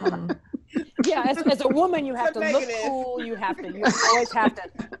 Yeah, as a woman, you have to look Negative. cool. You always have to,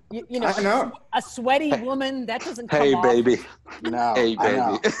 I know. a sweaty woman, that doesn't come Hey, off. baby. No, Hey, I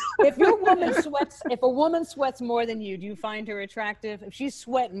know. baby. If a woman sweats more than you, do you find her attractive? If she's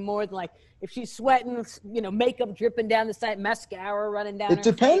sweating more than if she's sweating, makeup dripping down the side, mascara running down. It her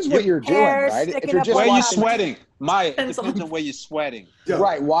depends face, what you're doing, hair right? If sticking you're up just Where on you top. sweating? Maya, it depends on where you're sweating.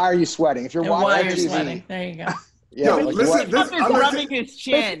 Right? Why are you sweating? If you're And watching why you're TV, sweating. There you go. yeah, Yo, like, listen, what- this, Trump I'm is gonna rubbing his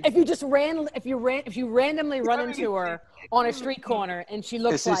chin. If you randomly run into her on a street corner and she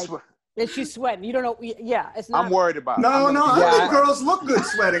looks Is he like that she's sweating, you don't know. Yeah, it's not. I'm worried about it. No, I'm gonna be- I Yeah. think girls look good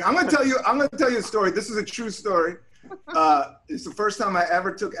sweating. I'm gonna tell you a story. This is a true story. It's the first time I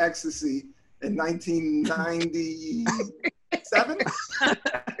ever took ecstasy in 1997.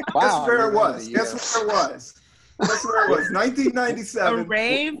 wow, Guess where I it was? remember the Guess year. where it was? Guess where it was? A 1997.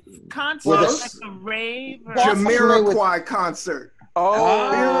 rave concert? Close. Like a rave? Or... Jamiroquai concert.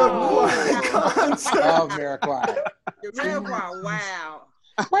 Oh, Jamiroquai concert. Oh, Miracle. Wow.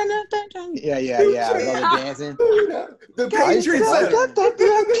 Yeah. I love the dancing. The Patriot Center.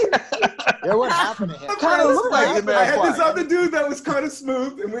 what happened to him? Kind of looked like I had this Jamiroquai. other dude that was kind of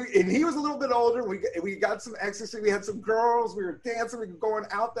smooth, and he was a little bit older. We got some ecstasy. We had some girls. We were dancing. We were going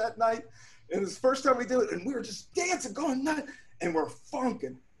out that night, and it was the first time we did it, and we were just dancing, going nuts, and we're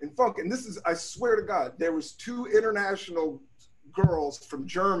funking. This is, I swear to God, there was 2 international girls from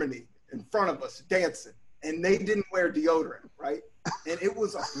Germany in front of us dancing, and they didn't wear deodorant, right? And it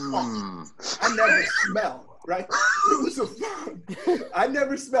was a funk. I never smelled, right? It was a funk. I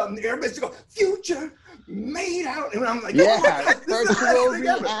never smelled. And everybody's going, Future made out. And I'm like, oh my God, this is the virtual best thing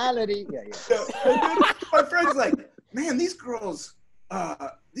ever. reality. Yeah. And then my friend's like, man, these girls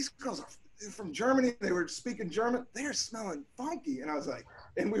are from Germany. They were speaking German. They're smelling funky. And I was like,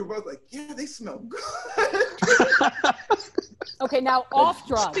 and we were both like, yeah, they smell good. Okay, now off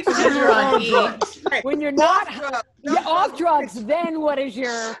drugs. Because you're on drugs. When you're not off drugs, then what is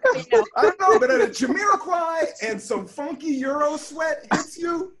your? I don't know, but at a Jamiroquai and some funky Euro sweat hits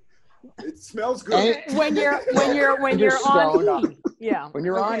you, it smells good. When you're stoned on up. E. Yeah. When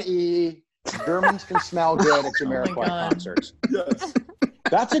you're on E, Germans can smell good at Jamiroquai concerts. Yes.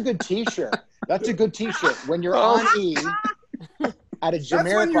 That's a good T-shirt. That's a good T-shirt. When you're on E at a Jamiroquai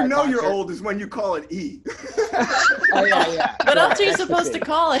That's when you know concert, you're old, is when you call it E. Oh yeah. What Yeah, else are you ecstasy. supposed to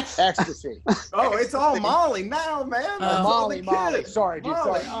call it? Ecstasy. Oh, it's all Molly now, man. That's all the Molly. kids. Sorry, dude.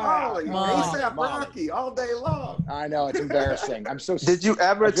 Molly, Sorry. Molly. ASAP Molly. Rocky, all day long. I know, it's embarrassing. I'm so. Did you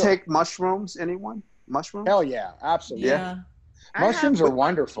ever I feel- take mushrooms? Anyone? Mushrooms? Hell yeah, absolutely. Yeah. Mushrooms are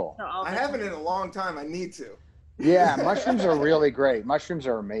wonderful. I haven't in a long time. I need to. Yeah, mushrooms are really great. Mushrooms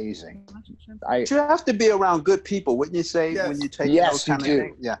are amazing. You have to be around good people, wouldn't you say, Yes. when you take Yes, those you kind do. of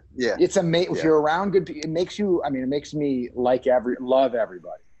things? Yeah, yeah. It's amazing. Yeah. If you're around good people, it makes you. I mean, it makes me love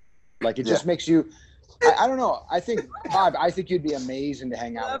everybody. Like it just makes you. I don't know. I think Bob. I think you'd be amazing to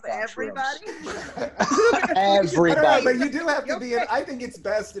hang out Love with. on everybody. shrooms. I Everybody. don't know, but you do have to be in, I think it's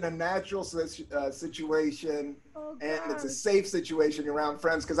best in a natural situation, and it's a safe situation around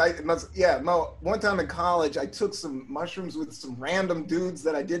friends. Because Mo, one time in college, I took some mushrooms with some random dudes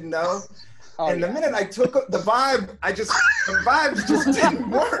that I didn't know. And the minute I took the vibe just didn't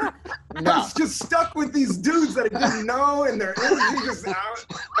work. No. I was just stuck with these dudes that I didn't know, and their energy just,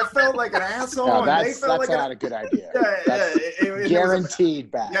 I felt like an asshole, No, and they that's felt like not a good idea. That's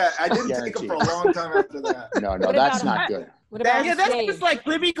Guaranteed bad. Yeah, I didn't take them for a long time after that. No, What that's about not good. What about Yeah, that's stage? just like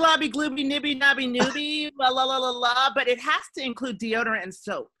glibby globby glooby nibby nobby newbie, la la la la la. But it has to include deodorant and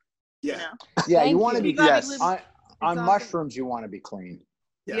soap. Yeah. You know? Yeah, Thank you want to you. be Yes. on awesome. mushrooms. You want to be clean.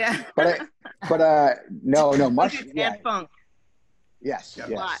 Yeah. But no mushroom. And Yeah. funk. Yes. Yeah.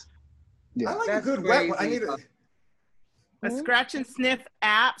 Yes. Lot. Yeah. I like That's a good wet one. I crazy. need a. A scratch and sniff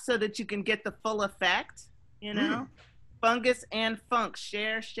app so that you can get the full effect. You know, fungus and funk.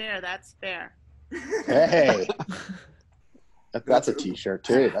 Share. That's fair. Hey. That's a T-shirt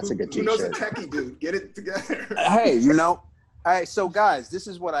too. That's a good Who knows a T-shirt. techie dude? Get it together. Hey, all right, so guys, this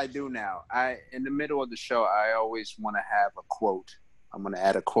is what I do now. In the middle of the show, I always want to have a quote. I'm going to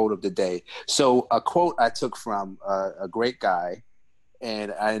add a quote of the day. So a quote I took from a great guy,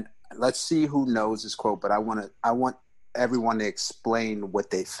 and let's see who knows this quote, but I want everyone to explain what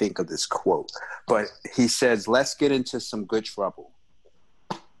they think of this quote. But he says, "Let's get into some good trouble."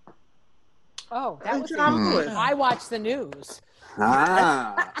 Oh, that was. Trouble. I watch the news.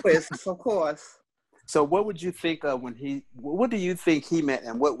 Of course. So what would you think of what do you think he meant,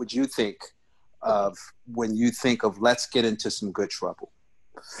 and what would you think of when you think of "let's get into some good trouble"?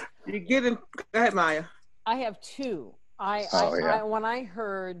 You're giving. Go ahead, Maya. I have two. When I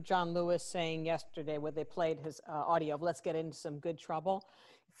heard John Lewis saying yesterday when they played his audio of "Let's get into some good trouble,"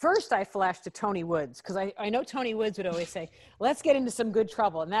 first I flashed to Tony Woods, because I know Tony Woods would always say, "Let's get into some good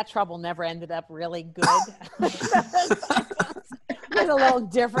trouble," and that trouble never ended up really good. It was a little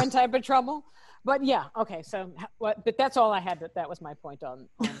different type of trouble. But yeah, okay. So, but that's all I had. That was my point on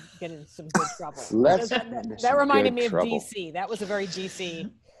getting into some good trouble. That reminded me of DC. That was a very DC.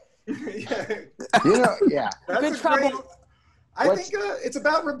 Yeah. That's Good a trouble. great- I think it's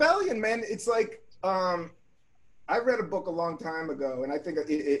about rebellion, man. It's like I read a book a long time ago, and I think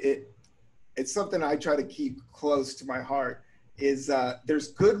it's something I try to keep close to my heart. Is there's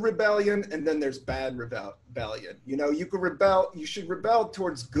good rebellion, and then there's bad rebellion. You know, you could rebel. You should rebel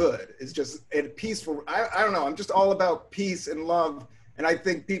towards good. It's just peaceful. I don't know. I'm just all about peace and love, and I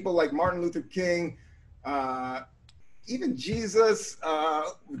think people like Martin Luther King, even Jesus,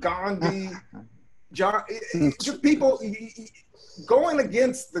 Gandhi, John, just people going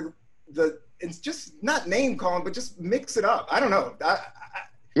against the. It's just not name calling, but just mix it up. I don't know.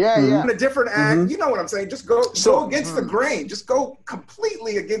 Yeah. On a different act, you know what I'm saying? Just go against the grain. Just go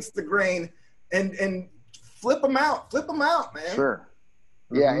completely against the grain, and flip them out, man. Sure.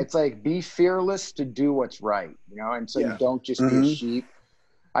 Yeah, it's like be fearless to do what's right, you know, and so you don't just be a sheep.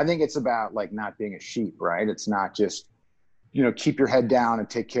 I think it's about like not being a sheep, right? It's not just, you know, keep your head down and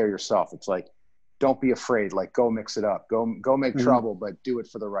take care of yourself. It's like, don't be afraid, like go mix it up, go make trouble, but do it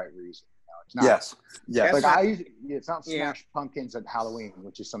for the right reason. You know, it's not, like it's not smash pumpkins at Halloween,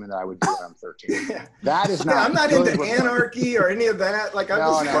 which is something that I would do when I'm 13. That is not. I'm not into anarchy or any of that. Like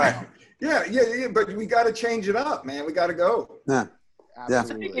but we got to change it up, man. We got to go. I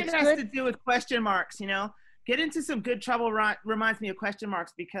think it has to do with question marks, you know. Get into some good trouble reminds me of question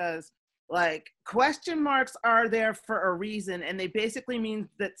marks, because like question marks are there for a reason, and they basically mean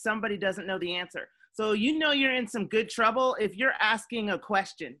that somebody doesn't know the answer. So you know you're in some good trouble if you're asking a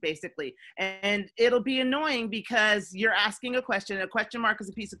question, basically. And it'll be annoying because you're asking a question. A question mark is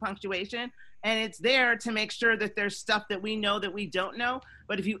a piece of punctuation, and it's there to make sure that there's stuff that we know that we don't know.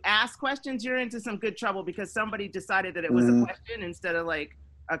 But if you ask questions, you're into some good trouble because somebody decided that it was a question instead of like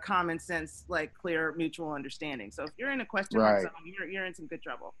a common sense, like clear mutual understanding. So if you're in a question mark zone, you're in some good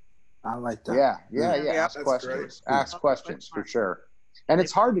trouble. I like that. Yeah. Ask questions. Ask questions for sure. And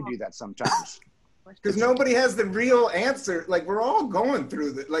it's hard to do that sometimes. Because nobody has the real answer. Like, we're all going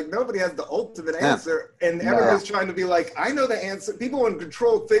through that. Like, nobody has the ultimate answer. And everyone's trying to be like, I know the answer. People in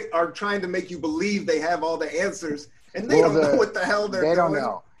control are trying to make you believe they have all the answers. And they don't know what the hell they're doing. They don't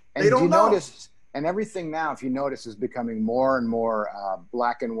know. And they don't know. Notice, and everything now, if you notice, is becoming more and more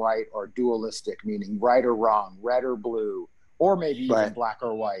black and white or dualistic, meaning right or wrong, red or blue, or maybe even black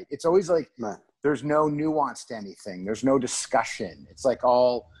or white. It's always like there's no nuance to anything. There's no discussion. It's like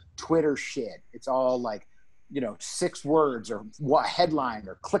all Twitter shit. It's all like, you know, 6 words or what headline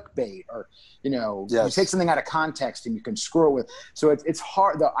or clickbait or, you know, you take something out of context and you can screw it with. So it's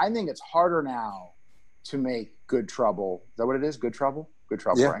hard though. I think it's harder now to make good trouble. Is that what it is? Good trouble? Good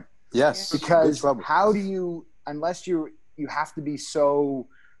trouble, right? Yes. Because how do you, unless you have to be so,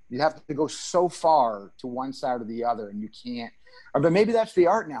 you have to go so far to one side or the other, and you can't, but maybe that's the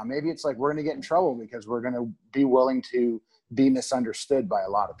art now. Maybe it's like, we're going to get in trouble because we're going to be willing to be misunderstood by a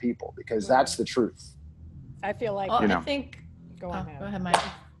lot of people, because that's the truth. I feel like, I think, go ahead. Go ahead, Mike.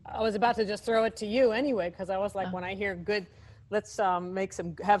 I was about to just throw it to you anyway, because I was like, when I hear good, let's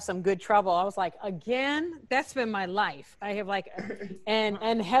have some good trouble. I was like, again, that's been my life. I have like,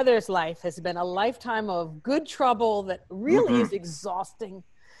 and Heather's life has been a lifetime of good trouble that really is exhausting.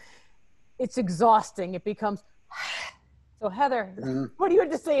 It's exhausting. It becomes, so Heather, what do you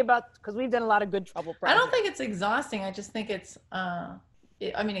have to say about, because we've done a lot of good trouble projects. I don't think it's exhausting. I just think it's, I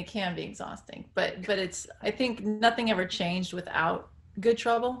mean, it can be exhausting, but it's, I think nothing ever changed without good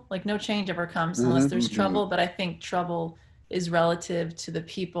trouble. Like no change ever comes unless there's trouble. But I think trouble is relative to the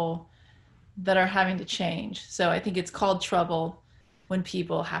people that are having to change. So I think it's called trouble when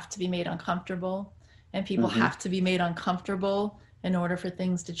people have to be made uncomfortable, and people have to be made uncomfortable in order for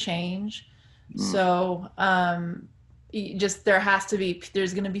things to change. So just there's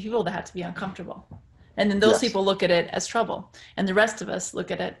going to be people that have to be uncomfortable. And then those people look at it as trouble, and the rest of us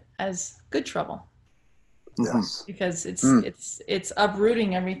look at it as good trouble. Yes. Because it's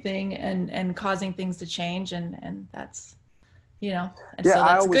uprooting everything and causing things to change, and that's, you know, and so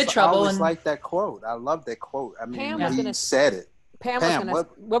that's good trouble. I always like that quote. I love that quote. I mean, he said it. Pam,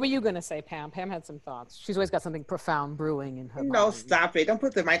 what were you going to say, Pam? Pam had some thoughts. She's always got something profound brewing in her No, body. stop it. Don't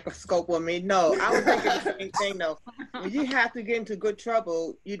put the microscope on me. No, I was thinking the same thing, though. When you have to get into good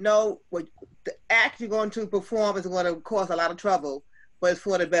trouble, you know what the act you're going to perform is going to cause a lot of trouble, but it's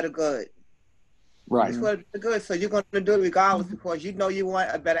for the better good. Right. It's for the good, so you're going to do it regardless because you know you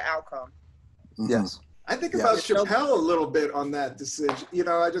want a better outcome. Yes. I think about Chappelle a little bit on that decision. You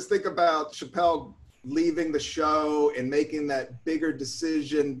know, I just think about Chappelle leaving the show and making that bigger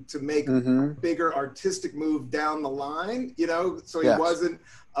decision to make a bigger artistic move down the line, you know, so he wasn't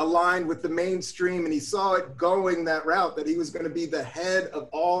aligned with the mainstream, and he saw it going that route, that he was going to be the head of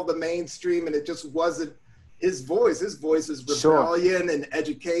all the mainstream, and it just wasn't his voice. His voice is rebellion and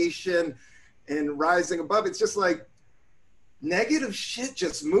education and rising above. It's just like negative shit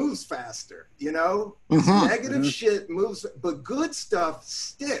just moves faster, you know? Negative shit moves, but good stuff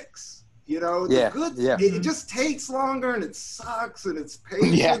sticks. You know, the good, it just takes longer, and it sucks, and it's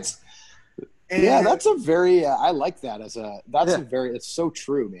patience. And that's a very, I like that it's so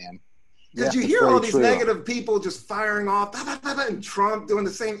true, man. Because you hear all these negative people just firing off, and Trump doing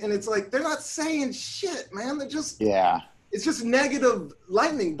the same, and it's like, they're not saying shit, man. They're just, it's just negative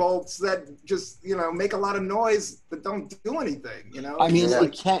lightning bolts that just, you know, make a lot of noise but don't do anything, you know? I mean,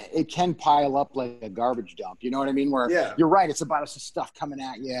 it can pile up like a garbage dump, you know what I mean? Where you're right, it's about some stuff coming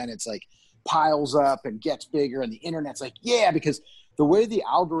at you, and it's like piles up and gets bigger, and the internet's like, because the way the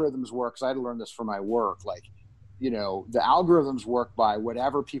algorithms work, 'cause I had to learn this for my work, like you know, the algorithms work by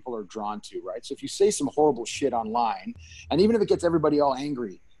whatever people are drawn to, right? So if you say some horrible shit online, and even if it gets everybody all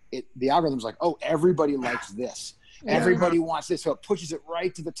angry, the algorithm's like, oh, everybody likes this. Everybody wants this. So it pushes it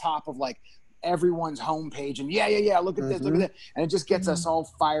right to the top of like everyone's homepage. And look at this, look at that. And it just gets us all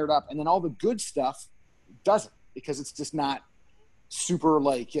fired up. And then all the good stuff doesn't, because it's just not super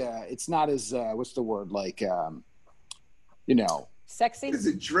like, it's not as, what's the word? Like, you know, sexy. It's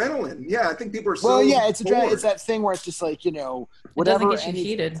adrenaline. Yeah, I think people are so well, yeah, it's bored. it's that thing where it's just like, you know, whatever. It doesn't get you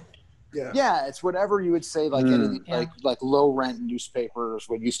heated. Yeah, it's whatever you would say, like anything, like low rent newspapers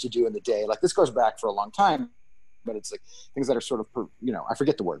would used to do in the day. Like this goes back for a long time, but it's like things that are sort of, you know, I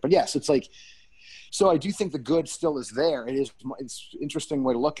forget the word, but yes, it's like. So I do think the good still is there. It's an interesting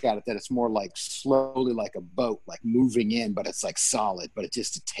way to look at it, that it's more like slowly like a boat, like moving in, but it's like solid, but it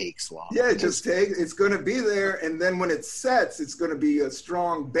takes long. Yeah, it's going to be there. And then when it sets, it's going to be a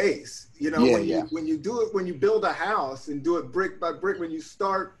strong base. You know, when you do it, when you build a house and do it brick by brick, when you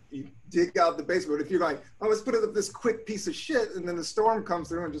start, you dig out the base. But if you're like, oh, let's put it up this quick piece of shit, and then the storm comes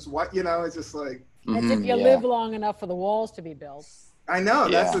through and just what, you know, it's just like. As if you live long enough for the walls to be built. I know,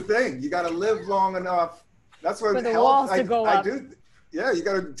 that's the thing. You got to live long enough. That's what for the walls to go up. Yeah, you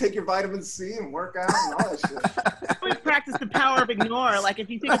got to take your vitamin C and work out and all that shit. We practice the power of ignore. Like if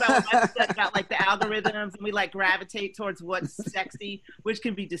you think about what I said about like the algorithms, and we like gravitate towards what's sexy, which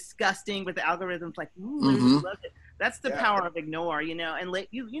can be disgusting, but the algorithms like, ooh, love it. That's the power of ignore, you know. And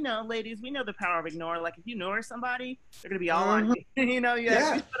you know, ladies, we know the power of ignore. Like if you ignore somebody, they're gonna be all on you. You know, you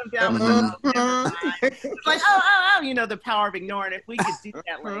put them down with them. It's like, oh, you know, the power of ignore. And if we could do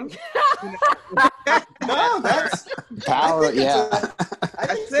that, like, you know, no, that's power. I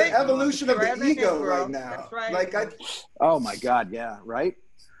think it's the evolution of the ego right now. That's right. Like oh my God, yeah, right.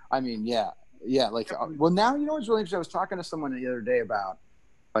 I mean, yeah. Like, well, now you know what's really interesting. I was talking to someone the other day about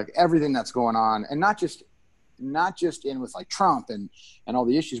like everything that's going on, and not just in with like Trump and all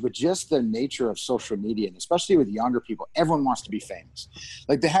the issues, but just the nature of social media, and especially with younger people. Everyone wants to be famous.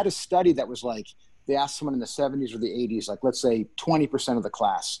 Like they had a study that was like, they asked someone in the 70s or the 80s, like let's say 20% of the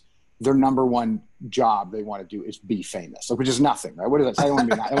class, their number one job they want to do is be famous, like, which is nothing, right? What is that? I want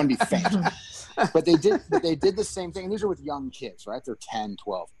to be famous. But they did the same thing. And these are with young kids, right? They're 10,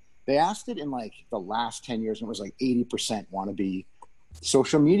 12. They asked it in like the last 10 years, and it was like 80% want to be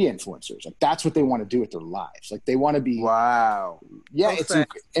social media influencers. Like that's what they want to do with their lives. Like they want to be. Wow. Yeah.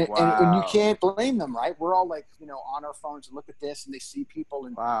 And you can't blame them, right? We're all like, you know, on our phones and look at this, and they see people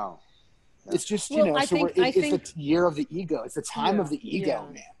and wow. It's just, you know, it's the year of the ego. It's the time of the ego,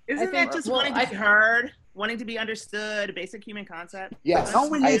 man. Isn't that just wanting to be heard, wanting to be understood, a basic human concept? Yes. Don't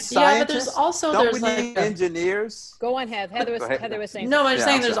we need scientists? Yeah, but there's also need engineers. Go on, Heather was saying. No, I'm just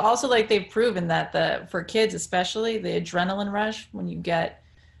saying there's also like they've proven that for kids especially, the adrenaline rush when you get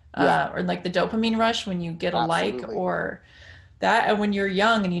or like the dopamine rush when you get a like or that, and when you're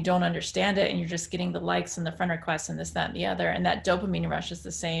young and you don't understand it and you're just getting the likes and the friend requests and this, that, and the other, and that dopamine rush is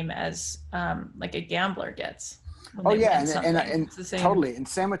the same as like a gambler gets. Oh yeah, and totally. And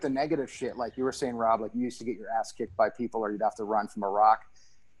same with the negative shit. Like you were saying, Rob, like you used to get your ass kicked by people, or you'd have to run from a rock.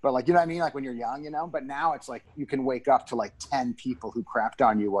 But like, you know what I mean? Like when you're young, you know. But now it's like you can wake up to like 10 people who crapped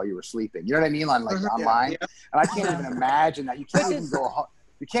on you while you were sleeping. You know what I mean? On like online, and I can't even imagine that. You can't even go home.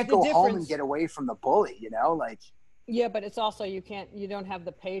 You can't go home and get away from the bully. You know, like. Yeah, but it's also you don't have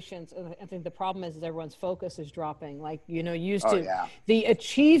the patience. And I think the problem is everyone's focus is dropping. Like, you know, the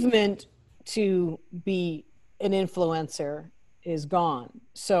achievement to be an influencer is gone.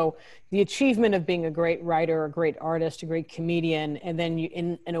 So the achievement of being a great writer, a great artist, a great comedian, and then you,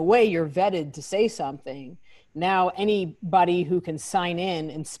 in a way you're vetted to say something. Now anybody who can sign in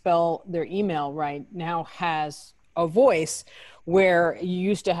and spell their email right now has a voice, where you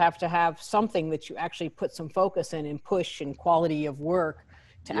used to have something that you actually put some focus in and push and quality of work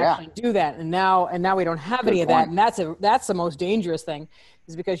to actually do that. And now we don't have any of that. And that's the most dangerous thing,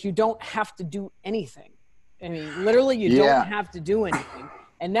 is because you don't have to do anything. I mean, literally you don't have to do anything.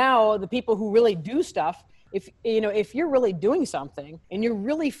 And now the people who really do stuff, if you're really doing something and you're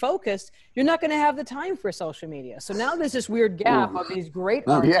really focused, you're not going to have the time for social media. So now there's this weird gap of these great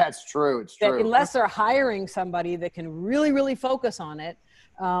artists. Yeah, it's true. That unless they're hiring somebody that can really, really focus on it,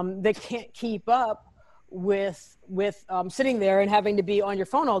 they can't keep up with sitting there and having to be on your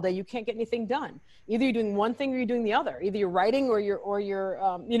phone all day. You can't get anything done. Either you're doing one thing or you're doing the other. Either you're writing or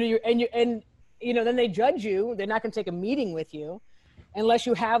then they judge you. They're not going to take a meeting with you unless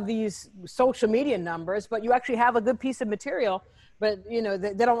you have these social media numbers, but you actually have a good piece of material. but you know,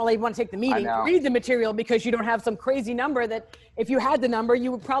 they don't really want to take the meeting to read the material because you don't have some crazy number that if you had the number,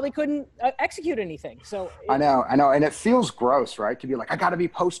 you probably couldn't execute anything. So I know. And it feels gross, right? To be like, I got to be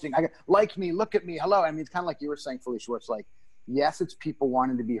posting, like me, look at me. Hello. I mean, it's kind of like you were saying, Felicia, where it's like, yes, it's people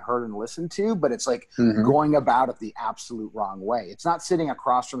wanting to be heard and listened to, but it's like going about it the absolute wrong way. It's not sitting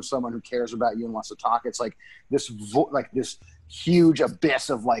across from someone who cares about you and wants to talk. It's like this huge abyss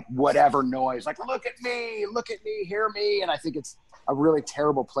of like whatever noise, like, look at me, hear me. And I think it's a really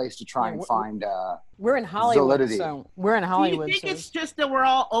terrible place to try and find we're in Hollywood, validity. So we're in Hollywood. Do you think it's just that we're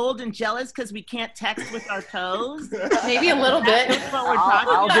all old and jealous because we can't text with our toes? Maybe a little bit. That's what we're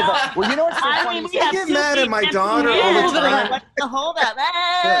talking about. Well, you know what's so funny? I get mad at my daughter all the time. What's the hold up?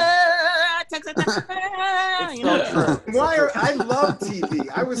 It's so true. I love TV.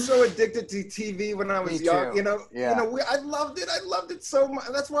 I was so addicted to TV when I was young. Too. I loved it. I loved it so much.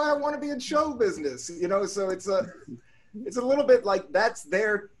 That's why I want to be in show business. So it's a little bit like that's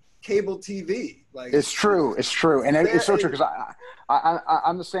their cable TV. Like it's true, and it's so true because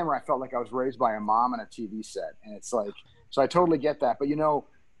I'm the same. Where I felt like I was raised by a mom and a TV set, and it's like, so I totally get that. But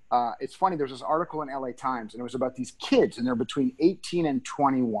it's funny. There's this article in LA Times, and it was about these kids, and they're between 18 and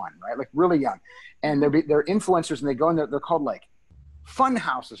 21, right? Like really young, and they're influencers, and they go in there. They're called like fun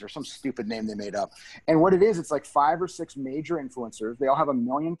houses or some stupid name they made up. And what it is, it's like 5 or 6 major influencers. They all have 1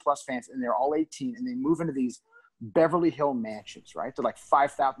 million+ fans, and they're all 18, and they move into these Beverly Hill mansions, right? They're like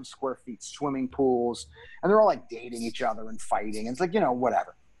 5,000 square feet, swimming pools, and they're all like dating each other and fighting. And it's like,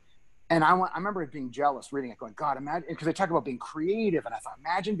 whatever. And I remember being jealous reading it going, God, imagine, because they talk about being creative. And I thought,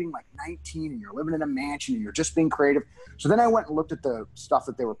 imagine being like 19 and you're living in a mansion and you're just being creative. So then I went and looked at the stuff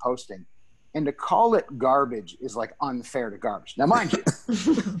that they were posting, and to call it garbage is like unfair to garbage. Now, mind you,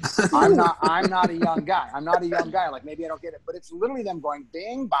 I'm not a young guy. Like maybe I don't get it, but it's literally them going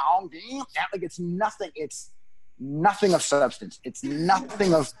ding, bong, ding. Like it's nothing. It's nothing of substance. It's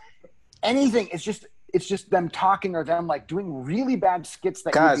nothing of anything. It's just them talking or them like doing really bad skits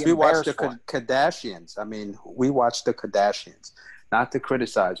that guys, we watched the Kardashians. I mean, we watched the Kardashians, not to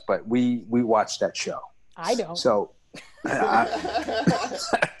criticize, but we watched that show. I don't. So it's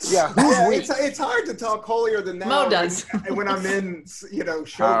hard to talk holier than that. Mo does. When I'm in, show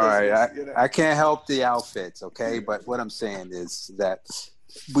business. All right, I can't help the outfits, okay? But what I'm saying is that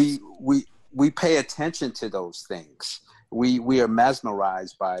we pay attention to those things. We are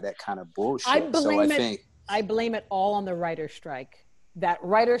mesmerized by that kind of bullshit. I blame it all on the writer's strike. That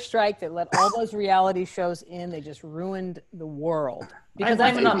writer's strike that let all those reality shows in, they just ruined the world. Because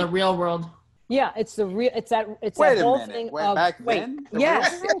I blame it on the real world. Yeah, it's the real. It's that whole thing.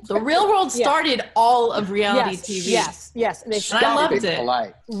 The real world started all of reality TV. Yes. And I loved it.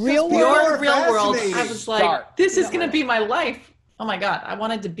 Real world. I was like, this is going to be my life. Oh my God, I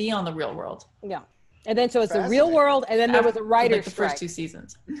wanted to be on the real world. Yeah. And then so it's the real world, and then there was a writer's strike. The first 2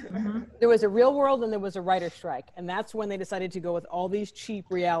 seasons. There was a real world, and there was a writer's strike. And that's when they decided to go with all these cheap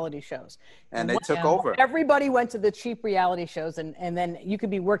reality shows. And they took over. Everybody went to the cheap reality shows, and then you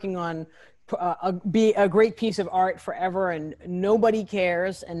could be working on be a great piece of art forever, and nobody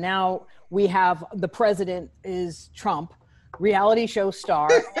cares. And now we have the president is Trump, reality show star.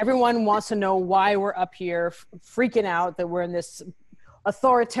 Everyone wants to know why we're up here freaking out that we're in this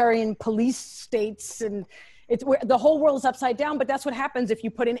authoritarian police states, and the whole world is upside down. But that's what happens if you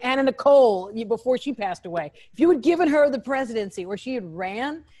put in Anna Nicole before she passed away. If you had given her the presidency, or she had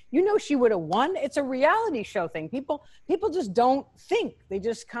ran, she would have won. It's a reality show thing. People just don't think. They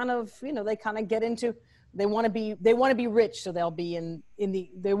just kind of they kind of get into, they want to be rich, so they'll be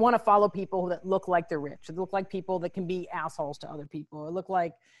they want to follow people that look like they're rich. They look like people that can be assholes to other people, or look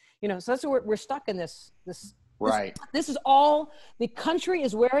like so that's what we're stuck in this. Right. This is all, the country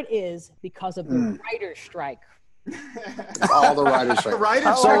is where it is because of the writer's strike. All the writers' strike.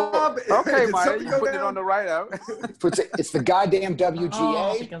 Okay, Maya, you put it on the write-out. It's the goddamn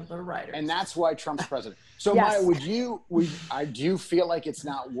WGA, and that's why Trump's president. So, yes. Maya, do you feel like it's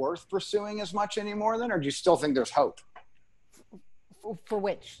not worth pursuing as much anymore then, or do you still think there's hope? For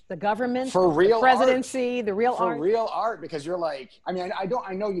which? The government? For real the presidency? Art. The real for art? For real art, because you're like, I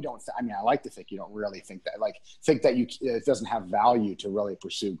know you don't, I like to think you don't really think that, it doesn't have value to really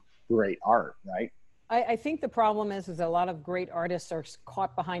pursue great art, right? I think the problem is a lot of great artists are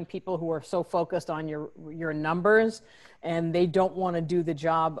caught behind people who are so focused on your numbers, and they don't want to do the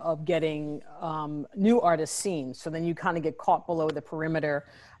job of getting new artists seen. So then you kind of get caught below the perimeter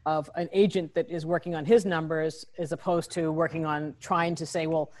of an agent that is working on his numbers, as opposed to working on trying to say,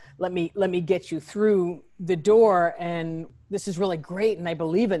 well, let me get you through the door, and this is really great, and I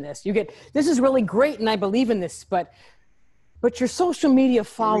believe in this. This is really great, and I believe in this, but your social media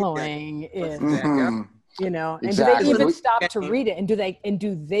following is you know, and Exactly. do they even stop to read it? And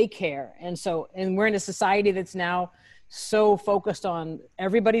do they care? And we're in a society that's now so focused on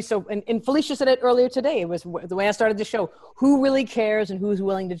everybody. So, and Felicia said it earlier today. It was the way I started the show. Who really cares and who's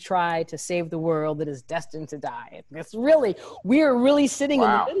willing to try to save the world that is destined to die? It's really, we are really sitting in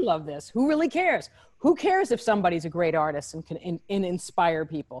the middle of this. Who really cares? Who cares if somebody's a great artist and can inspire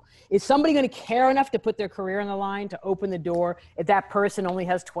people? Is somebody going to care enough to put their career on the line to open the door if that person only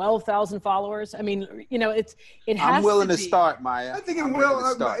has 12,000 followers? I mean, you know, it has I'm willing to to start, Maya. I think it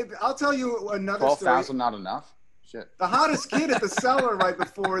will. I'll tell you another 12,000 story. not enough? Shit. The hottest kid at the cellar right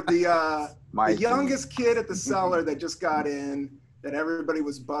before the youngest kid at the cellar that just got in, that everybody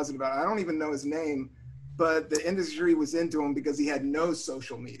was buzzing about. I don't even know his name, but the industry was into him because he had no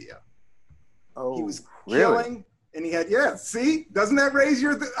social media. Oh, he was really? killing, and he had, see, doesn't that raise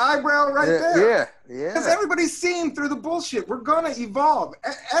your eyebrow right there? Yeah. Because everybody's seeing through the bullshit. We're gonna evolve.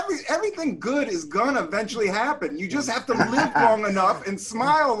 Everything good is gonna eventually happen. You just have to live long enough and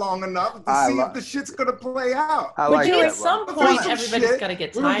smile long enough to see if the shit's gonna play out. But at some point, everybody's gotta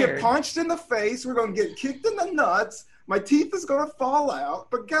get tired. We're gonna get punched in the face. We're gonna get kicked in the nuts. My teeth is gonna fall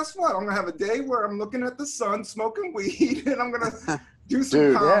out. But guess what? I'm gonna have a day where I'm looking at the sun, smoking weed, and I'm gonna do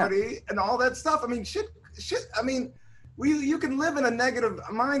some comedy and all that stuff. I mean, shit. I mean, you can live in a negative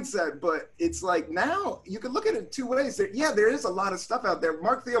mindset, but it's like now you can look at it two ways. There is a lot of stuff out there.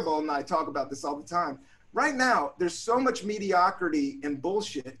 Mark Theobald and I talk about this all the time. Right now, there's so much mediocrity and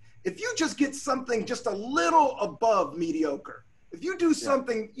bullshit. If you just get something just a little above mediocre, if you do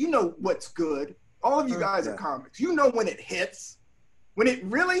something, you know what's good. All of you guys are comics. You know when it hits, when it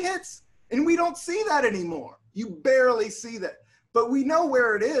really hits, and we don't see that anymore. You barely see that. But we know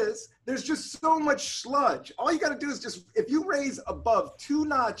where it is. There's just so much sludge. All you got to do is just, if you raise above 2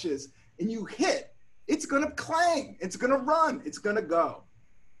 notches and you hit, it's going to clang. It's going to run. It's going to go.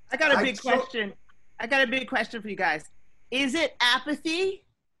 I got a big question. I got a big question for you guys. Is it apathy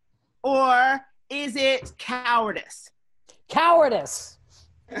or is it cowardice? Cowardice.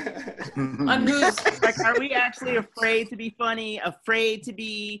 On who's? Like, are we actually afraid to be funny, afraid to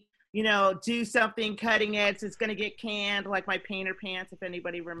be, you know, do something cutting edge? It's going to get canned, like my painter pants. If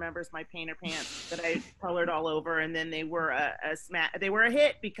anybody remembers my painter pants that I colored all over, and then they were they were a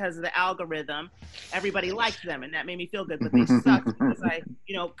hit because of the algorithm. Everybody liked them, and that made me feel good. But they sucked because I,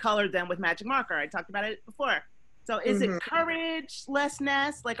 you know, colored them with magic marker. I talked about it before. So is it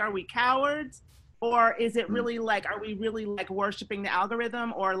couragelessness? Like, are we cowards, or is it really like, are we really like worshiping the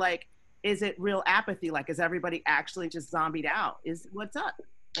algorithm, or like, is it real apathy? Like, is everybody actually just zombied out? What's up?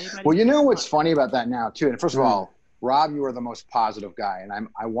 Anybody? Well, you know what's funny about that now too. And first of all, Rob, you are the most positive guy, and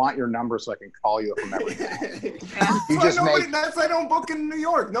I want your number so I can call you from everything. That's why I don't book in New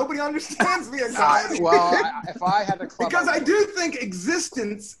York. Nobody understands me in comedy. If I had a club, because I do think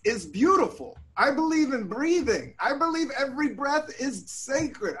existence is beautiful. I believe in breathing. I believe every breath is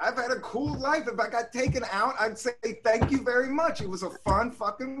sacred. I've had a cool life. If I got taken out, I'd say thank you very much. It was a fun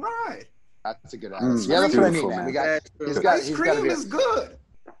fucking ride. That's a good answer. Yeah, that's what I mean, man. Ice cream is good.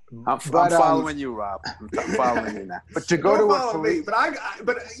 I'm following you, Rob. I'm following you now. But to go to follow me. But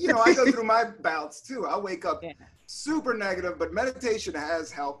you know, I go through my bouts too. I wake up super negative, but meditation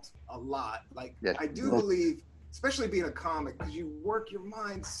has helped a lot. Like I do believe, especially being a comic, because you work your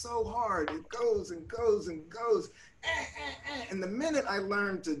mind so hard. It goes and goes and goes. And the minute I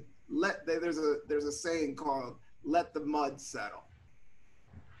learned to there's a saying called "let the mud settle."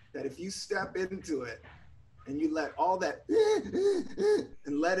 That if you step into it and you let all that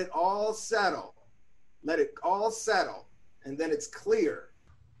and let it all settle, and then it's clear,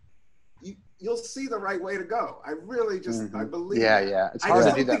 you'll see the right way to go. I really just, I believe that. Yeah. It's I hard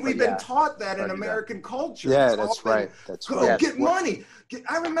just to do don't think that, we've been taught that in American culture. Yeah, that's right. Get money.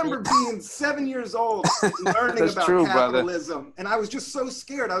 I remember being 7 years old learning about capitalism, brother. And I was just so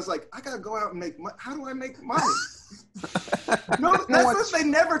scared. I was like, I got to go out and make money. How do I make money? No, that's what they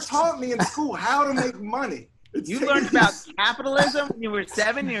never taught me in school, how to make money. You learned about capitalism when you were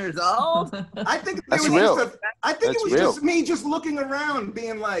 7 years old? I think it was just me just looking around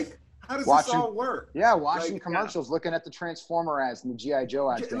being like, how does this all work? Yeah, watching commercials, looking at the Transformer ads and the G.I. Joe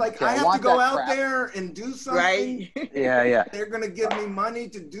ads. Like, I have to go out there and do something. Right. Yeah. They're going to give me money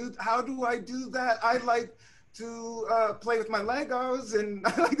to do. How do I do that? I like to play with my Legos and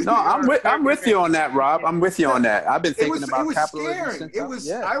I'm with you on that, Rob. I'm with you on that. I've been thinking about capitalism. It was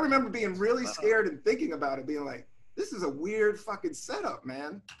scary. I remember being really scared and thinking about it, being like, this is a weird fucking setup,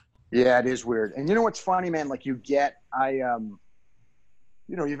 man. Yeah, it is weird. And you know what's funny, man? Like you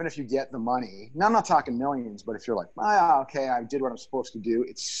know, even if you get the money, now I'm not talking millions, but if you're like, okay, I did what I'm supposed to do,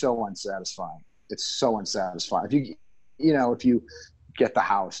 it's so unsatisfying. If you get the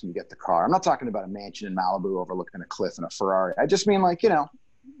house and you get the car. I'm not talking about a mansion in Malibu overlooking a cliff and a Ferrari. I just mean like, you know,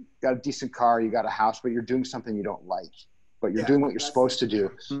 you got a decent car, you got a house, but you're doing something you don't like, but you're doing what you're supposed to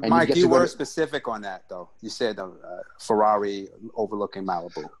do. And Mike, you were specific on that though. You said Ferrari overlooking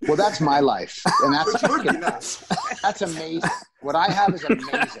Malibu. Well, that's my life. And that's amazing. What I have is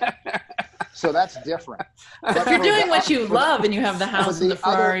amazing. So that's different. If you're doing what you love and you have the house and the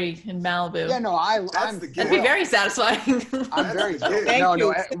Ferrari in Malibu. Yeah, no, that'd be very satisfying. I'm very good.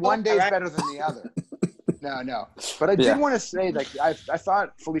 No, one day is better than the other. No. But I did want to say, like, I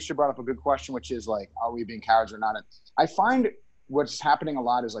thought Felicia brought up a good question, which is like, are we being cowards or not? And I find what's happening a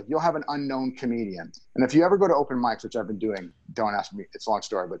lot is like, you'll have an unknown comedian. And if you ever go to open mics, which I've been doing, don't ask me, it's a long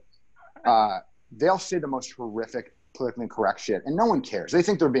story, but they'll say the most horrific, politically incorrect shit, and no one cares. They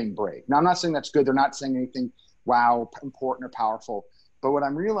think they're being brave. Now, I'm not saying that's good. They're not saying anything, wow, important or powerful. But what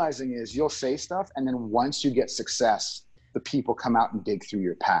I'm realizing is you'll say stuff, and then once you get success, the people come out and dig through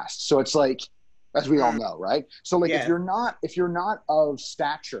your past. So it's like, as we all know, right? So like, if you're not of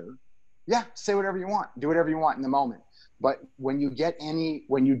stature, say whatever you want, do whatever you want in the moment. But when you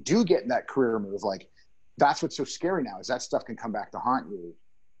do get that career move, like, that's what's so scary now, is that stuff can come back to haunt you.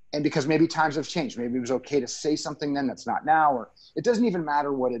 And because maybe times have changed, maybe it was okay to say something then that's not now, or it doesn't even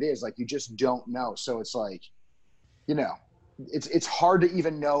matter what it is. Like, you just don't know. So it's like, you know, it's hard to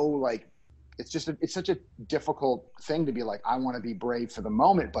even know, like, it's such a difficult thing to be like, I want to be brave for the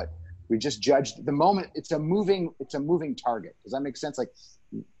moment, but we just judged the moment. It's a moving target. Does that make sense? Like,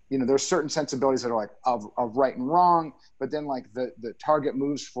 you know, there's certain sensibilities that are like of right and wrong, but then like the target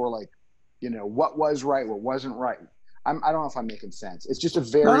moves for like, you know, what was right, what wasn't right. I don't know if I'm making sense. It's just a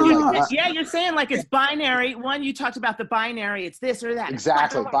very you're saying like it's binary. One, you talked about the binary. It's this or that.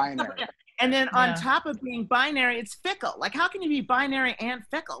 Exactly, binary. And then on top of being binary, it's fickle. Like, how can you be binary and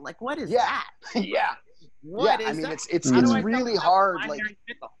fickle? Like, what is that? What is I mean, that? it's really hard. Like,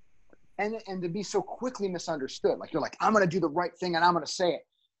 and to be so quickly misunderstood. Like, you're like, I'm going to do the right thing and I'm going to say it.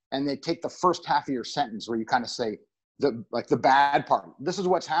 And they take the first half of your sentence where you kind of say the bad part. This is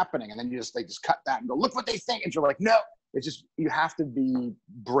what's happening. And then they just cut that and go, look what they think. And you're like, no, it's just, you have to be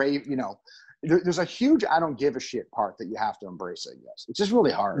brave. You know, there's a huge, I don't give a shit part that you have to embrace, I guess. It's just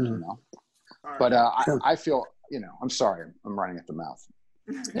really hard, you know? But I feel, you know, I'm sorry. I'm running at the mouth.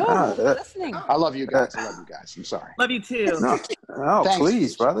 No, listening. I love you guys. I'm sorry. Love you too. No,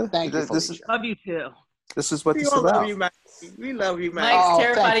 please, brother. Thank you. Love you too. This is what this is about. We love you, Mike. Mike's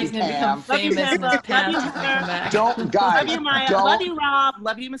terrified he's going to become famous in the past. Don't, guys. Love you, Maya. Love you, Rob.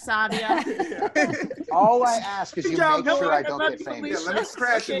 Love you, Masavia. All I ask is you make sure I don't get famous. Yeah, let me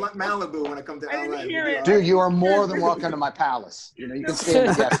crash in Malibu when I come to LA. Dude, you are more than welcome to my palace. You know, you can stay in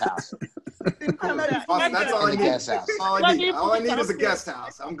the guest house. That's all I need. All I need is a guest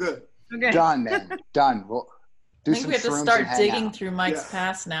house. I'm good. Okay. Done, man. Done. We'll do I think we have to start digging through Mike's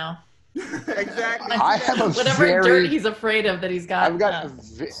past now. Exactly. I have whatever dirt he's afraid of that he's got.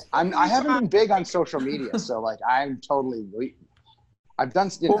 I haven't been big on social media, so like I'm totally. I've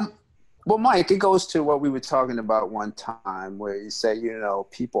done. Well, Mike, it goes to what we were talking about one time, where you say, you know,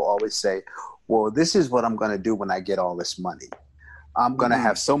 people always say, "Well, this is what I'm going to do when I get all this money. I'm going to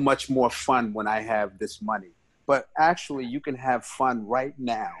have so much more fun when I have this money." But actually, you can have fun right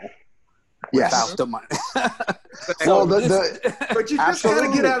now. Without the money. Well, but you just got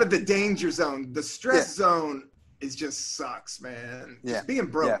to get out of the danger zone. The stress zone just sucks, man. Just being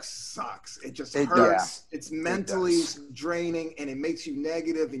broke sucks. It just hurts. It's mentally draining, and it makes you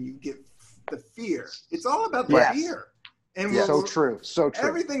negative, and you get the fear. It's all about the fear. And so true.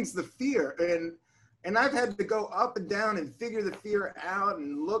 Everything's the fear, and I've had to go up and down and figure the fear out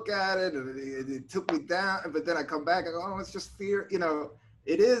and look at it, and it took me down. But then I come back and go, oh, it's just fear. You know,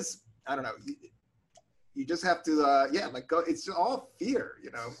 it is. I don't know. You just have to, let go. It's all fear,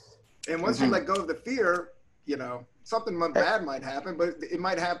 you know. And once you let go of the fear, you know, something bad might happen, but it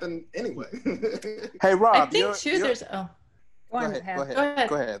might happen anyway. Hey, Rob. I think too. There's Go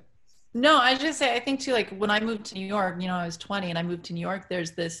ahead. No, I just say I think too. Like when I moved to New York, you know, I was 20 and I moved to New York.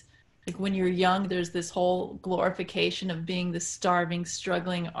 There's this, like when you're young, there's this whole glorification of being the starving,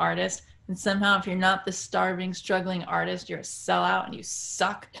 struggling artist. And somehow if you're not the starving, struggling artist, you're a sellout and you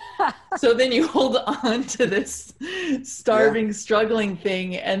suck. So then you hold on to this starving, struggling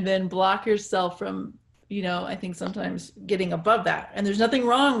thing and then block yourself from, you know, I think sometimes getting above that. And there's nothing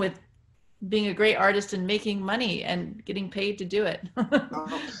wrong with being a great artist and making money and getting paid to do it.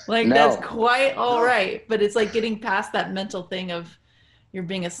 That's quite all right. But it's like getting past that mental thing of you're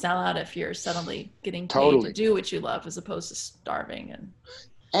being a sellout if you're suddenly getting paid to do what you love as opposed to starving.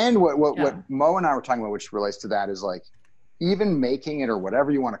 And what Mo and I were talking about, which relates to that, is like, even making it or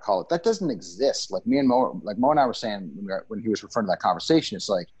whatever you want to call it, that doesn't exist. Like me and Mo, Mo and I were saying when he was referring to that conversation, it's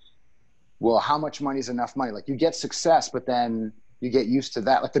like, well, how much money is enough money? Like you get success, but then you get used to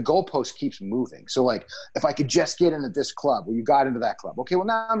that. Like the goalpost keeps moving. So like, if I could just get into this club, well, you got into that club. Okay, well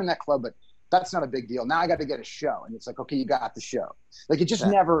now I'm in that club, but that's not a big deal. Now I got to get a show. And it's like, okay, you got the show. Like it just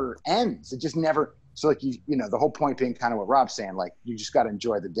never ends. It just never. So like, you know, the whole point being kind of what Rob's saying, like you just got to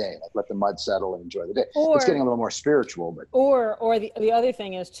enjoy the day, like let the mud settle and enjoy the day. It's getting a little more spiritual, but. Or the other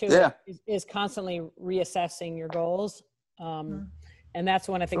thing is too, is constantly reassessing your goals. And that's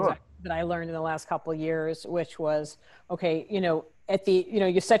one of the things that I learned in the last couple of years, which was, okay, you know,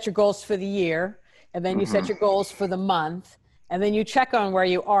 you set your goals for the year and then you set your goals for the month. And then you check on where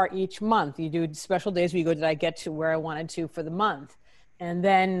you are each month. You do special days where you go, did I get to where I wanted to for the month? And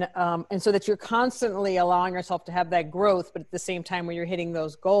then, and so that you're constantly allowing yourself to have that growth, but at the same time when you're hitting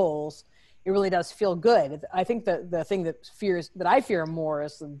those goals, it really does feel good. I think the thing that I fear more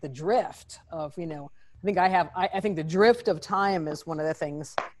is the drift of, you know, I think the drift of time is one of the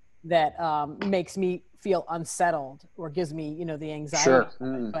things that makes me feel unsettled or gives me, you know, the anxiety.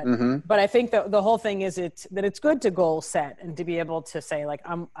 Sure. But I think that the whole thing is that it's good to goal set and to be able to say like,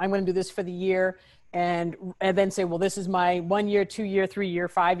 I'm going to do this for the year and then say, well, this is my 1 year, 2 year, 3 year,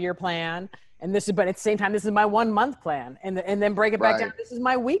 5 year plan. And but at the same time, this is my 1 month plan and then break it back down. This is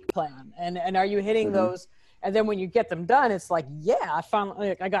my week plan. And are you hitting those? And then when you get them done, it's like, yeah,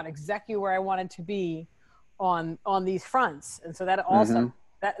 I got exactly where I wanted to be on these fronts. And so that also,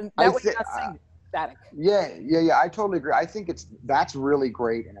 that was not saying static. Yeah. I totally agree. I think that's really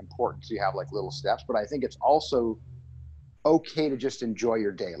great and important to have like little steps, but I think it's also okay to just enjoy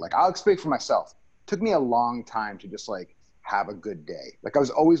your day. Like I'll speak for myself. It took me a long time to just like have a good day. Like I was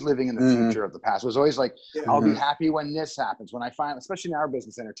always living in the future of the past. It was always like, I'll be happy when this happens, when I finally, especially in our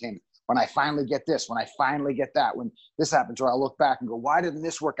business entertainment, when I finally get this, when I finally get that, when this happens, or I'll look back and go, why didn't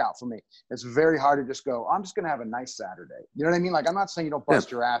this work out for me? It's very hard to just go, I'm just going to have a nice Saturday. You know what I mean? Like, I'm not saying you don't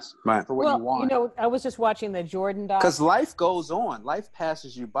bust your ass for what you want. You know, I was just watching the Jordan doc. Because life goes on. Life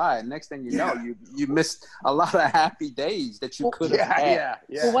passes you by. And next thing you know, you missed a lot of happy days that you could have had.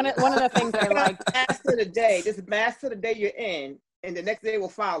 Well, one of the things I like. Master the day. Just master the day you're in, and the next day will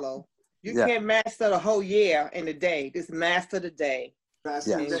follow. You can't master the whole year in the day. Just master the day.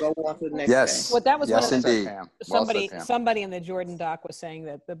 And go on to the next day. Well, that was one of indeed. Somebody in the Jordan doc was saying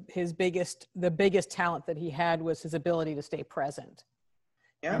that the biggest talent that he had was his ability to stay present.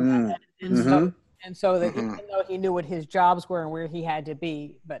 Yeah. And so that even though he knew what his jobs were and where he had to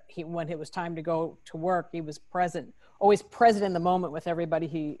be, but when it was time to go to work, he was present, always present in the moment with everybody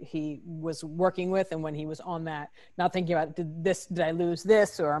he was working with, and when he was on that, not thinking about did I lose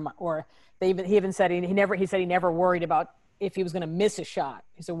this or he even said he never worried about if he was going to miss a shot.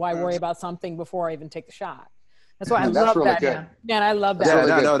 He said, why worry about something before I even take the shot? That's why I love really that. Good. Man, I love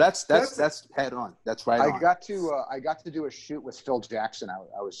that. That's head on. That's right on. I got to do a shoot with Phil Jackson.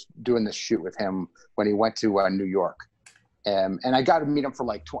 I was doing this shoot with him when he went to New York. And I got to meet him for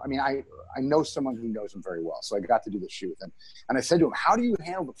like, I know someone who knows him very well. So I got to do the shoot with him. And I said to him, how do you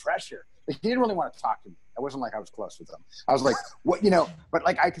handle the pressure? Like, he didn't really want to talk to me. It wasn't like I was close with him. I was like, what, but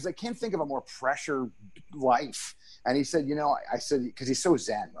like, because I can't think of a more pressure life. And he said, I said, because he's so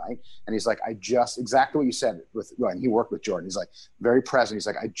zen, right? And he's like, exactly what you said when he worked with Jordan. He's like, very present. He's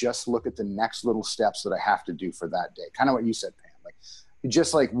like, I just look at the next little steps that I have to do for that day. Kind of what you said, Pam. Like, he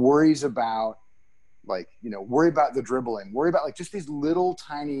just like worries about, worry about the dribbling, worry about like just these little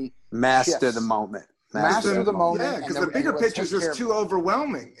tiny master shifts. The moment. Master the moment. Yeah, because the bigger picture is just too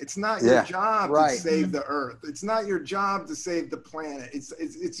overwhelming. It's not your job to save the earth. It's not your job to save the planet.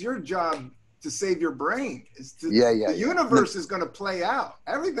 It's your job to save your brain. The universe is going to play out.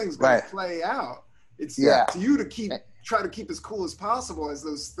 Everything's going to play out. It's to you to try to keep as cool as possible as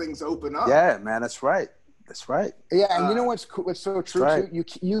those things open up. Yeah, man, that's right. That's right. Yeah, and you know what's so true too?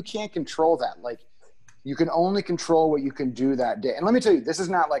 You can't control that. Like, you can only control what you can do that day. And let me tell you, this is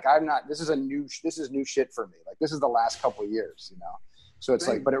not like this is new shit for me. Like, this is the last couple of years, So it's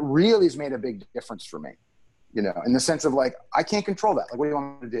like, but it really has made a big difference for me, in the sense of like, I can't control that. Like, what do you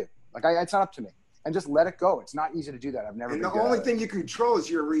want me to do? Like, it's not up to me. And just let it go. It's not easy to do that. I've never been good at it. The only thing you control is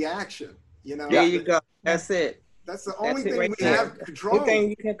your reaction, There you go. That's it. That's the only thing we have control. The thing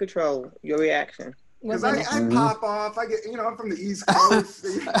you can control, your reaction. Because I pop off. I get, I'm from the East Coast.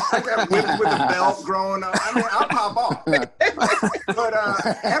 I got whipped with a belt growing up. I mean, I'll pop off. But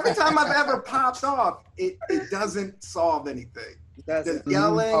every time I've ever popped off, it doesn't solve anything. The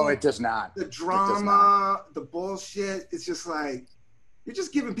yelling. Oh, it does not. The drama, the bullshit. It's just like, you're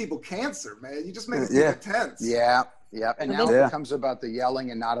just giving people cancer, man. You just make people tense. Yeah. Yep. And now it becomes about the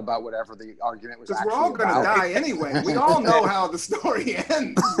yelling and not about whatever the argument was actually because we're all going to die anyway. We all know how the story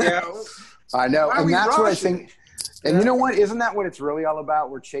ends. I know. And that's what I think. And you know what? Isn't that what it's really all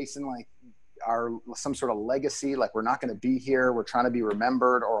about? We're chasing like some sort of legacy. Like we're not going to be here. We're trying to be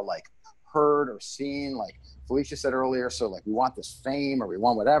remembered or like heard or seen, like Felicia said earlier. So like we want this fame or we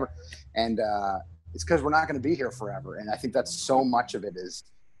want whatever. And it's because we're not going to be here forever. And I think that's so much of it is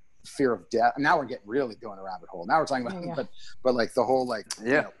fear of death. And now we're getting really going a rabbit hole. Now we're talking about, but like the whole like,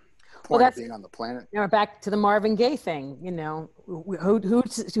 you know, point of being on the planet. You know, back to the Marvin Gaye thing, you know,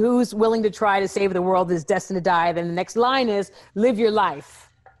 who's willing to try to save the world is destined to die. Then the next line is live your life.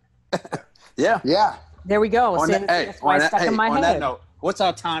 Yeah. There we go. That's why it's stuck in my head. On that note, what's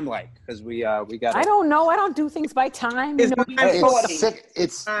our time like? Because we got. I don't know. I don't do things by time. It's 9:40.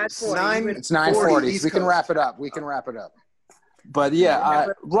 It's 9:40. We can wrap it up. But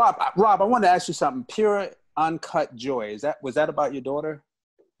Rob, I wanted to ask you something. Pure Uncut Joy. Was that about your daughter?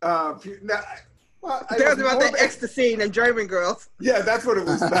 That was about the ecstasy and German girls. Yeah, that's what it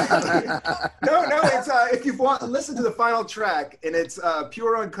was about. No, it's if you listen to the final track, and it's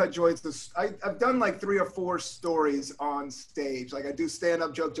Pure Uncut Joy. I've done like 3 or 4 stories on stage. Like I do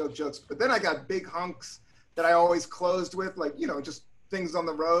stand-up jokes, but then I got big hunks that I always closed with, like, you know, just things on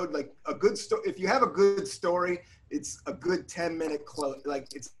the road. Like a good story. If you have a good story, it's a good 10-minute close. Like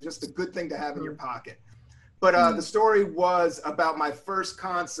it's just a good thing to have in your pocket. But the story was about my first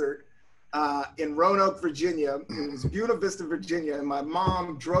concert in Roanoke, Virginia. It was Buena Vista, Virginia, and my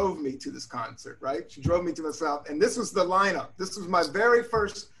mom drove me to this concert, right? She drove me to the South, and this was the lineup. This was my very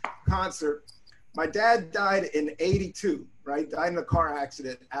first concert. My dad died in '82, right? Died in a car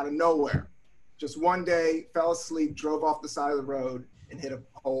accident out of nowhere. Just one day, fell asleep, drove off the side of the road, and hit a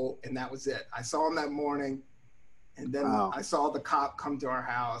pole, and that was it. I saw him that morning, and then I saw the cop come to our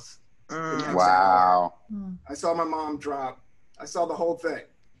house. Wow. I saw my mom drop. I saw the whole thing.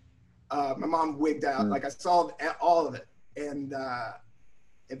 My mom wigged out. Like I saw all of it. And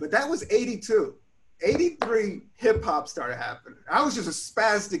but that was 82. 83, hip hop started happening. I was just a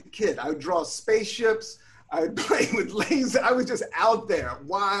spastic kid. I would draw spaceships. I would play with lasers. I was just out there,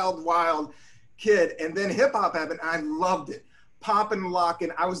 wild kid. And then hip hop happened. I loved it. Pop and locking.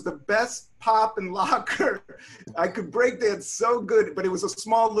 I was the best pop and locker. I could break dance so good, but it was a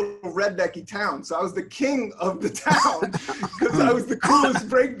small little rednecky town. So I was the king of the town because I was the coolest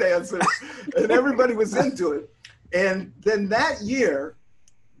break dancer and everybody was into it. And then that year,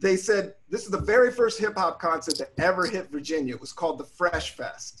 they said, this is the very first hip hop concert that ever hit Virginia. It was called the Fresh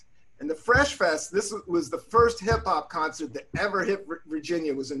Fest. And the Fresh Fest, this was the first hip hop concert that ever hit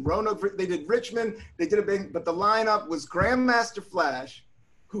Virginia. It was in Roanoke. They did Richmond. They did a big, but the lineup was Grandmaster Flash,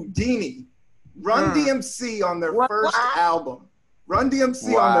 Houdini, Run DMC on their first album. Run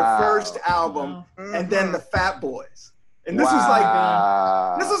DMC on their first album, and then the Fat Boys. And this was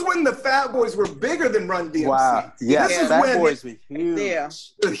like, this is when the Fat Boys were bigger than Run DMC. Wow. Yeah, this is Fat when Boys were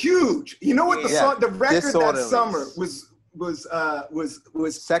huge. Huge. You know what the record that summer was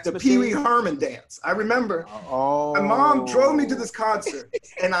the Pee Wee Herman dance. I remember my mom drove me to this concert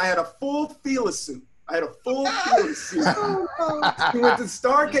and I had a full Fila suit. We went to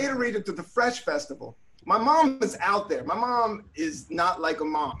Starcade Arena to the Fresh Festival. My mom is out there. My mom is not like a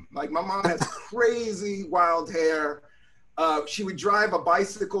mom. Like my mom has crazy wild hair. She would drive a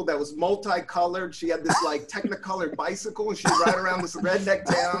bicycle that was multicolored. She had this like Technicolor bicycle and she'd ride around this redneck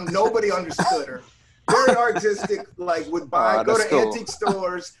town. Nobody understood her. Very artistic, like would go to antique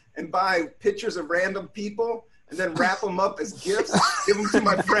stores and buy pictures of random people and then wrap them up as gifts, give them to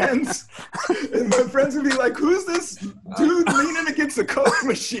my friends. And my friends would be like, who's this dude leaning against a Coke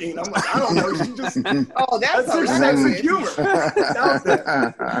machine? I'm like, I don't know. She just, that's her sense of humor. Out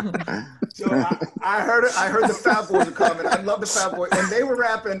there. So I heard the Fat Boys were coming. I love the Fat Boys. And they were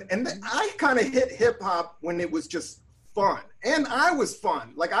rapping. And I kind of hit hip hop when it was just fun. And I was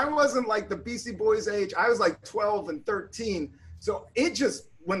fun. Like I wasn't like the Beastie Boys age. I was like 12 and 13. So it just,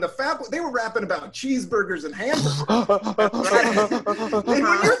 when the Fat Boys, they were rapping about cheeseburgers and hamburgers. And when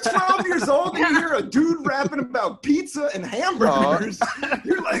you're 12 years old and you hear a dude rapping about pizza and hamburgers,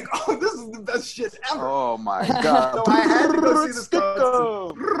 you're like, oh, this is the best shit ever. Oh my God. So I had to go see this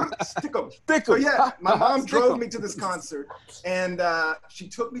concert. So yeah, my mom drove me to this concert and she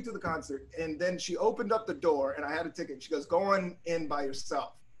took me to the concert and then she opened up the door and I had a ticket. She goes, go on in by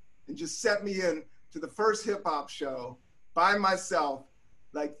yourself, and just set me in to the first hip hop show by myself.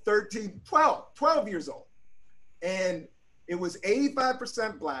 Like 12 years old. And it was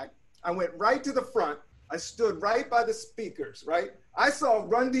 85% black. I went right to the front. I stood right by the speakers, right? I saw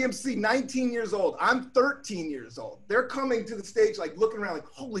Run DMC 19 years old. I'm 13 years old. They're coming to the stage, like looking around like,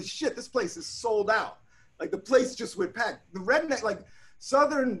 holy shit, this place is sold out. Like the place just went packed. The redneck, like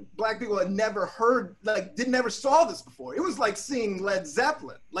Southern black people had never heard, like never saw this before. It was like seeing Led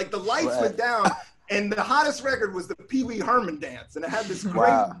Zeppelin. Like the lights went down and the hottest record was the Pee Wee Herman dance. And it had this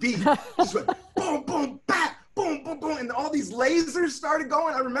great beat. Just went boom, boom, bap, boom, boom, boom. And all these lasers started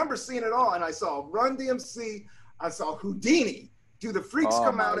going. I remember seeing it all. And I saw Run DMC. I saw Houdini do the Freaks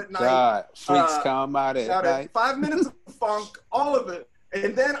Come Out at Night. Freaks Come Out at Night. 5 minutes of funk, all of it.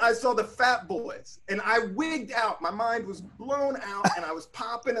 And then I saw the Fat Boys, and I wigged out. My mind was blown out, and I was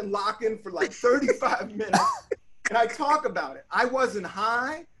popping and locking for like 35 minutes. And I talk about it. I wasn't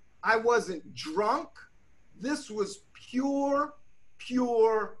high. I wasn't drunk. This was pure,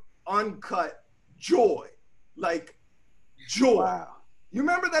 uncut joy. Like joy. Wow. You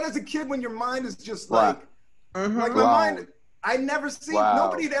remember that as a kid when your mind is just like my mind. I never seen,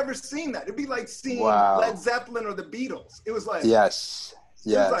 nobody had ever seen that. It'd be like seeing Led Zeppelin or the Beatles. It was like, yes.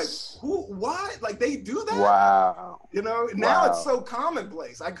 It was like, who, what? Like they do that? Wow. You know, now it's so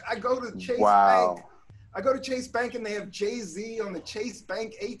commonplace. I go to Chase Bank. I go to Chase Bank and they have Jay-Z on the Chase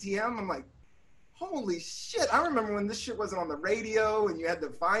Bank ATM. I'm like, holy shit. I remember when this shit wasn't on the radio and you had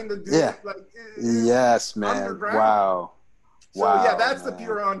to find the dude. Yeah. Like, yes, man. Wow. So yeah, that's the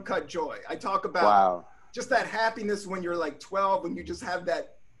pure uncut joy. I talk about just that happiness when you're like 12, when you just have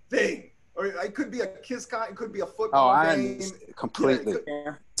that thing. Or it could be a kiss, it could be a football game. Completely.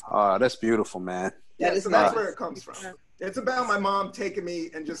 Oh, that's beautiful, man. Yeah, so that's where it comes from. It's about my mom taking me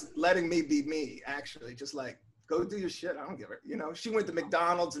and just letting me be me, actually. Just like, go do your shit. I don't give a, you know, she went to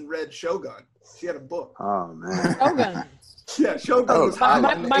McDonald's and read Shogun. She had a book. Oh, man. Shogun. Yeah, Shogun was hot.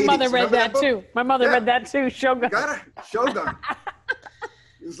 My mother read that too. My mother read that too, Shogun. Got it? Shogun.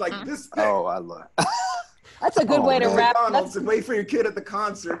 It was like this thing. Oh, I love it. That's a good way to wrap. McDonald's and wait for your kid at the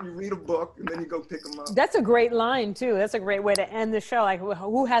concert. You read a book and then you go pick them up. That's a great line too. That's a great way to end the show. Like,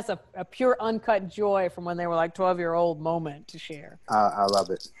 who has a pure uncut joy from when they were like 12-year-old moment to share? I love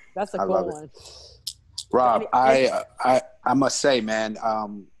it. That's a cool one. Rob, I must say, man,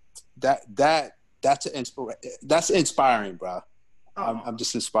 that's inspiring, bro. I'm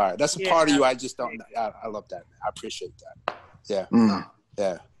just inspired. That's a part of you I just don't know. I love that, man. I appreciate that. Yeah.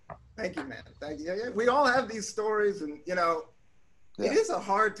 Yeah. Thank you, man. Thank you. Yeah. We all have these stories, and you know, it is a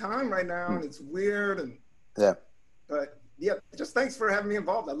hard time right now, and it's weird, and but yeah, just thanks for having me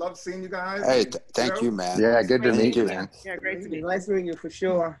involved. I love seeing you guys. Hey, thank you, man. Yeah, good to meet you, man. Yeah, great to meet you. Nice meeting you for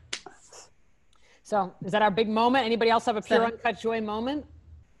sure. So, is that our big moment? Anybody else have a pure uncut joy moment?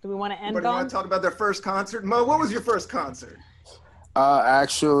 Do we want to end on? Want to talk about their first concert? Mo, what was your first concert?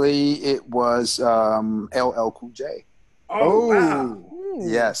 Actually, it was LL Cool J. Oh, wow.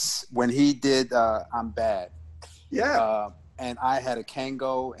 Yes, when he did I'm Bad. Yeah. And I had a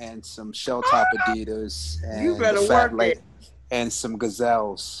Kango and some shell top Adidas and you better work it. And some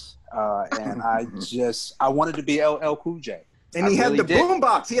Gazelles. And I wanted to be LL Cool J. And he had the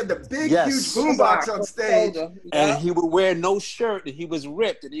boombox. He had the big, huge boombox on stage. And he would wear no shirt, and he was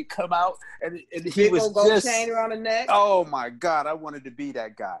ripped, and he'd come out, and he was just chain around the neck. Oh my God, I wanted to be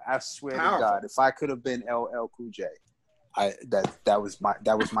that guy. I swear to God, if I could have been LL Cool J, that was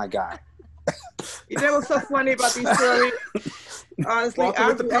my guy. You know what's so funny about these stories? Honestly,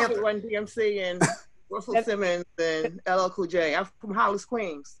 I grew up with Run DMC and Russell Simmons and LL Cool J. I'm from Hollis,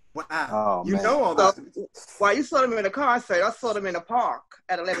 Queens. Wow. You know all that. So, while you saw them in a concert, I saw them in a park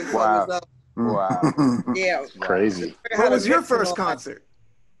at 11, 12 years old. Wow. Yeah. Crazy. What was your first concert?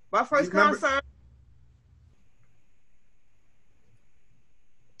 My first concert?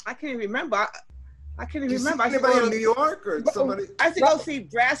 I can't even remember. I can't even remember. Anybody in New York or somebody? I used to go see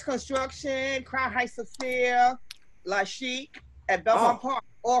Brass Construction, Crown Heights Affair, La Chic at Belmont Park.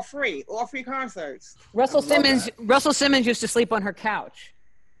 All free concerts. Russell Simmons used to sleep on her couch.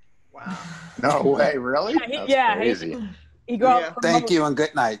 Wow. No way, really? That's crazy. He go out Thank you and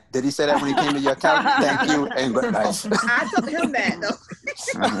good night. Did he say that when he came to your couch? Thank you and good night. I told him that though.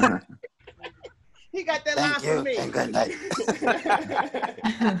 He got that line from me. And good night.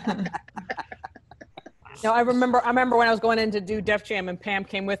 No, I remember when I was going in to do Def Jam and Pam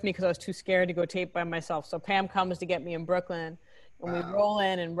came with me because I was too scared to go tape by myself. So Pam comes to get me in Brooklyn. And we roll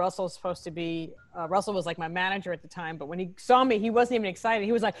in, and Russell's supposed to be, Russell was like my manager at the time, but when he saw me, he wasn't even excited.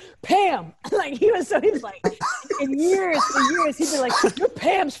 He was like, Pam! Like, he was like, in years, he'd be like, you're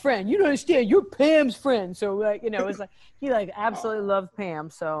Pam's friend. You don't understand. You're Pam's friend. So, like, you know, it was like, he like absolutely loved Pam.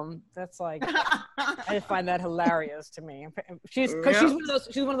 So that's like, I just find that hilarious to me. She's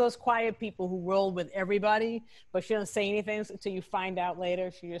one of those quiet people who roll with everybody, but she doesn't say anything until you find out later.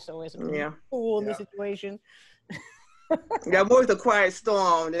 She just always cool in the situation. Yeah, I'm always the quiet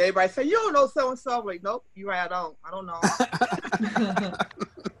storm. And everybody say, you don't know so-and-so. I'm like, nope, you're right, I don't know.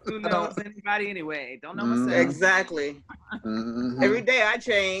 Who knows anybody anyway? Don't know myself. Exactly. Every day I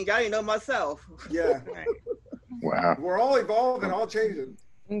change. I didn't know myself. Yeah. Wow. We're all evolving, all changing.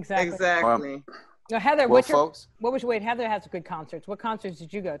 Exactly. Now, Heather, Well, Heather has good concerts. What concerts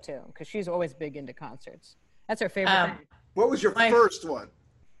did you go to? Because she's always big into concerts. That's her favorite thing. What was your first one?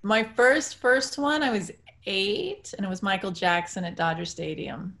 My first one, I was 8, and it was Michael Jackson at Dodger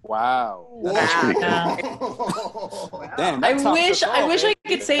Stadium. Wow. Damn, I wish I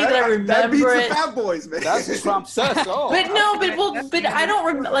could say that I remember that it. The Fat Boys, man. That's Trump says. But I don't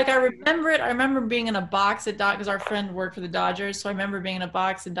remember. Like, I remember it. I remember being in a box at because our friend worked for the Dodgers, so I remember being in a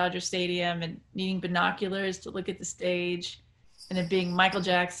box at Dodger Stadium and needing binoculars to look at the stage, and it being Michael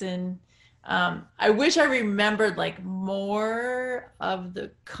Jackson. I wish I remembered like more of the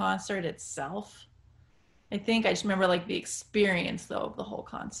concert itself. I think I just remember like the experience though of the whole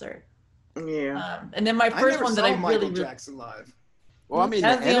concert. Yeah. And then my first one that I Michael really Jackson live. Well, I mean,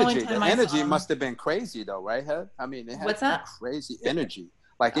 That's the energy must have been crazy though, right, Head? I mean, it had crazy energy.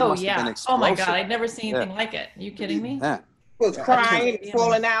 Like it must have been explosive. Oh my God, I'd never seen anything like it. Are you kidding me? Yeah. Was crying,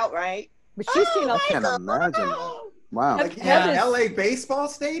 falling out, right? But she's seen I can't imagine. Wow. Like LA baseball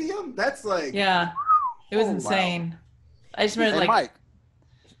stadium? That's like it was insane. I just remember Mike.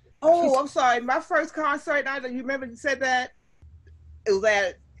 Oh, I'm sorry. My first concert, you remember you said that? It was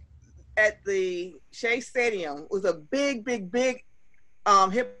at the Shea Stadium. It was a big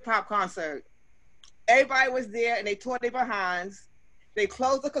hip hop concert. Everybody was there and they tore their behinds. They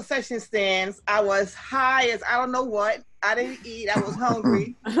closed the concession stands. I was high as I don't know what. I didn't eat. I was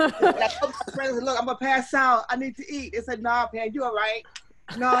hungry. And I told my friends, look, I'm going to pass out. I need to eat. They said, nah, Pan, you all right?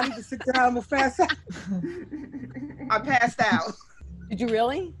 No, I need to sit down. I'm going to pass out. I passed out. Did you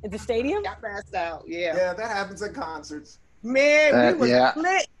really? At the stadium? I passed out, yeah. Yeah, that happens at concerts. Man, we was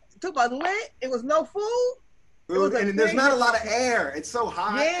lit. Talk about lit. It was no food. And there's not a lot of air. It's so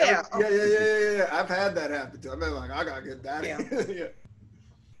hot. Yeah. Yeah. I've had that happen too. I've been like, I gotta get that. Yeah.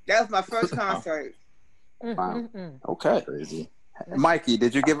 That was my first concert. Wow. Okay. Crazy. Mikey,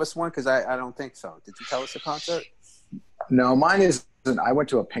 did you give us one? Because I don't think so. Did you tell us a concert? No, mine isn't. I went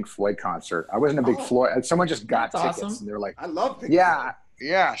to a Pink Floyd concert. I wasn't a big Floyd. Someone just got tickets, awesome. and they're like, I love Pink Floyd.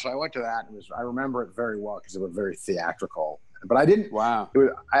 Yeah. So I went to that. I remember it very well because it was very theatrical. But I didn't. Wow.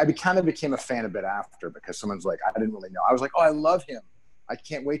 I kind of became a fan a bit after because someone's like, I didn't really know. I was like, oh, I love him. I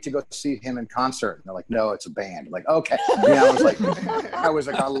can't wait to go see him in concert. And they're like, no, it's a band. I'm like, okay. Yeah, I was like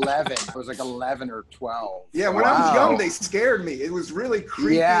 11. I was like 11 or 12. Yeah, when I was young, they scared me. It was really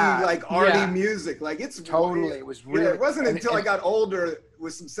creepy, like arty music. Like it's totally. It was really. Yeah, it wasn't until I got older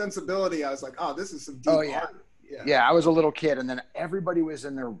with some sensibility, I was like, oh, this is some deep art. Yeah, I was a little kid, and then everybody was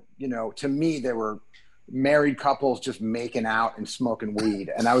in there. You know, to me, they were married couples just making out and smoking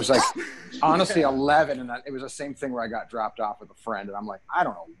weed, and I was like, honestly, 11, and it was the same thing where I got dropped off with a friend, and I'm like, I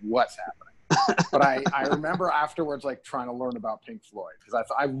don't know what's happening, but I remember afterwards like trying to learn about Pink Floyd because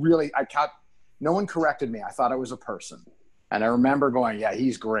no one corrected me. I thought I was a person, and I remember going, yeah,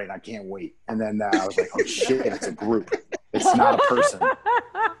 he's great. I can't wait. And then I was like, oh shit, it's a group. It's not a person.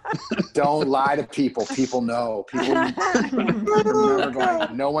 Don't lie to people. People know. People remember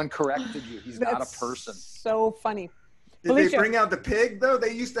going, no one corrected you. He's not a person. So funny. Did Felicia. they bring out the pig though?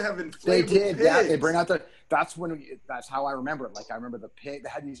 They used to have inflatable They did. pigs. Yeah, they bring out that's how I remember it. Like I remember the pig. They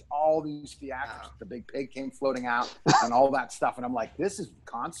had all these theatrics. The big pig came floating out and all that stuff. And I'm like, this is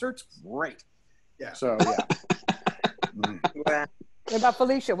concerts? Great. Yeah. So What about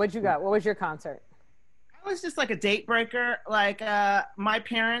Felicia? What'd you got? What was your concert? I was just like a date breaker. Like my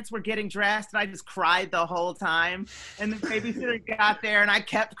parents were getting dressed and I just cried the whole time. And the babysitter got there and I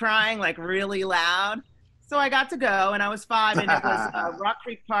kept crying like really loud. So I got to go and I was 5 and it was Rock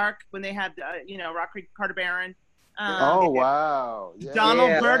Creek Park when they had, Rock Creek Carter Barron. Wow. Yeah.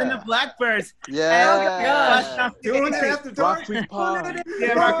 Donald Byrd and the Blackbirds. Yeah. Oh my gosh. Doing it after dark. Rock Creek Park.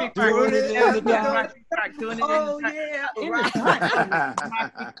 Yeah, Rock Creek Park. Doing it after dark. Rock Creek Park. Doing it Oh, in the yeah. Rock Creek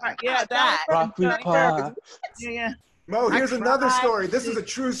Park. Yeah, that. Rock Creek Park. Yeah. Mo, here's another story. This is a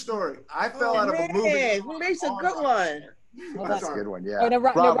true story. I fell out of a movie. Felicia, good one. that's a good one. Yeah. Oh, no,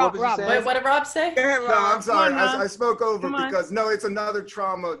 Rob, what did you say? Wait, what did Rob say? No, I'm sorry. Come on, I spoke over Come on. because it's another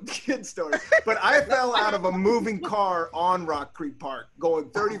trauma kid story. But I fell out of a moving car on Rock Creek Park, going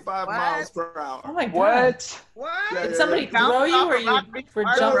 35 miles per hour. Oh my God. What? Yeah, Did somebody throw you or you were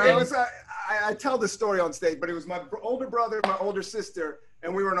It jumping? was, I tell the story on stage, but it was my older brother, my older sister,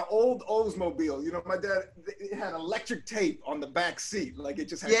 and we were in an old Oldsmobile. You know, my dad, it had electric tape on the back seat. Like it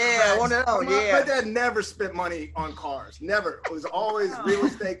just had cracks. My dad never spent money on cars. Never. It was always real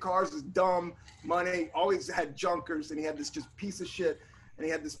estate. Cars was dumb money. Always had junkers, and he had this just piece of shit. and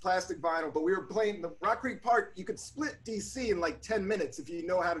he had this plastic vinyl, but we were playing the Rock Creek Park. You could split DC in like 10 minutes if you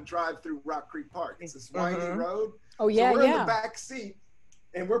know how to drive through Rock Creek Park. It's this windy road. Oh, yeah, so we're in the back seat,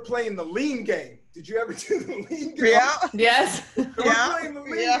 and we're playing the lean game. Did you ever do the lean game? Yeah. Yes. So we're playing the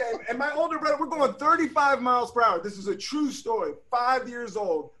lean game, and my older brother, we're going 35 miles per hour. This is a true story. 5 years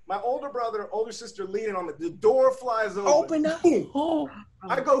old. My older sister leaning on me. The door flies open. Open up. Boom.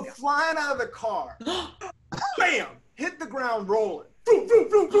 I go flying out of the car. Bam! Hit the ground rolling. Vroom, vroom,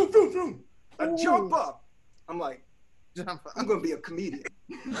 vroom, vroom, vroom, vroom. I jump up. I'm like, I'm going to be a comedian.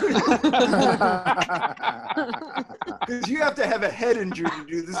 Because you have to have a head injury to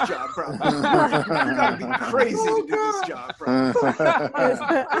do this job properly. You got to be crazy to do this job properly.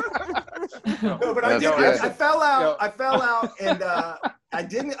 No, but I fell out. I fell out, and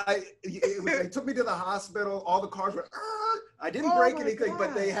they took me to the hospital. All the cars were. I didn't break anything,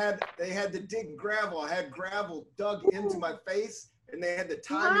 but they had to dig gravel. I had gravel dug into my face. And they had to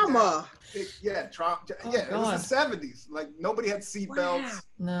tie me down. It was the 70s. Like, nobody had seatbelts.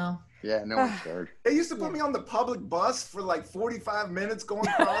 No. Yeah, no one's scared. They used to put me on the public bus for like 45 minutes going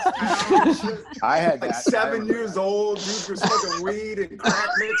across town and shit. I had like that. 7 years old. Dudes were smoking weed and crack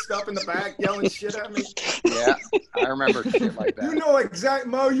mixed up in the back, yelling shit at me. Yeah, I remember shit like that. You know exactly,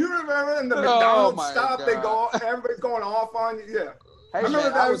 Mo. You remember in the McDonald's stop, everybody's going off on you. Yeah. Hey, I remember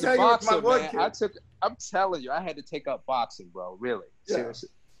man, that I was a hanging with my boxer, one man. kid. I'm telling you, I had to take up boxing, bro. Really, Yeah. seriously.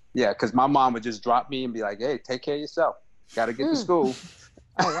 Yeah, because my mom would just drop me and be like, "Hey, take care of yourself. Got to get to school."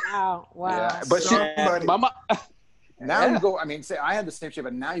 Oh, wow. Yeah, but my mom. Now you go. I mean, say I had the same shit,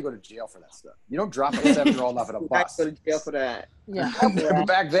 but now you go to jail for that stuff. You don't drop a 7-year-old off at a bus. I go to jail for that. Yeah.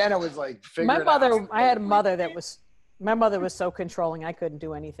 Back then, it was like I had a mother that was. My mother was so controlling. I couldn't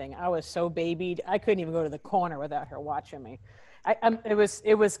do anything. I was so babied. I couldn't even go to the corner without her watching me. It was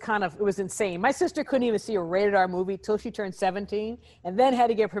insane. My sister couldn't even see a rated R movie till she turned 17, and then had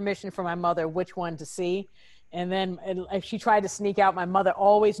to get permission from my mother which one to see. And then if she tried to sneak out, my mother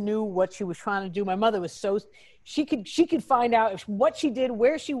always knew what she was trying to do. My mother was she could find out what she did,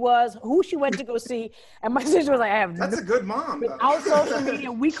 where she was, who she went to go see. And my sister was like, That's a good mom. Without social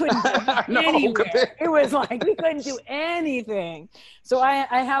media, we couldn't go anywhere. It was like we couldn't do anything. So I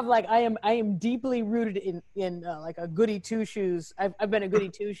am deeply rooted in like a goody two shoes. I've been a goody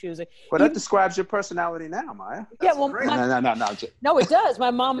two shoes. Well, that describes your personality now, Maya. Yeah, well, no, it does.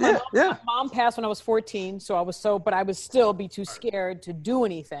 My mom passed when I was 14, so but I would still be too scared to do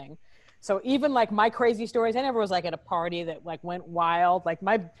anything. So even like my crazy stories, I never was like at a party that like went wild. Like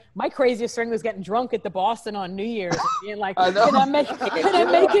my craziest thing was getting drunk at the Boston on New Year's and being like, can I make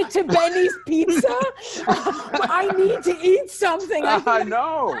it to Benny's Pizza? I need to eat something. I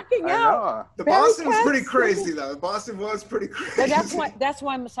know. The Boston was pretty crazy though. Boston was pretty crazy. But that's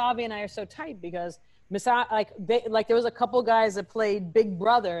why Masavi and I are so tight, because there was a couple guys that played Big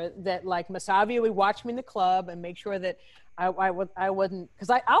Brother that like Masavi would watch me in the club and make sure that I wouldn't, because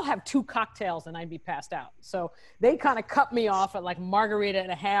I'll have 2 cocktails and I'd be passed out. So they kind of cut me off at like margarita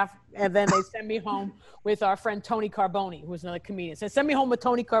and a half, and then they send me home with our friend Tony Carboni, who was another comedian. So send me home with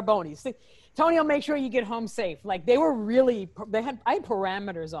Tony Carboni. So, Tony will make sure you get home safe. Like they were I had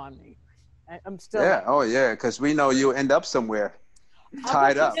parameters on me. I'm still. Yeah. Oh yeah, because we know you'll end up somewhere.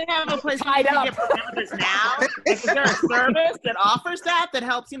 Tied up. They have a place tied up. Get parameters now. Like, is there a service that offers that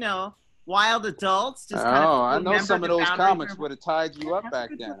helps, wild adults just kind of I know some of those comics of... would have tied you up back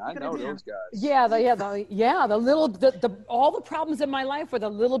then. I know those guys. Yeah, all the problems in my life were the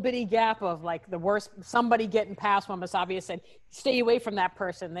little bitty gap of like the worst, somebody getting past when Masavia said, stay away from that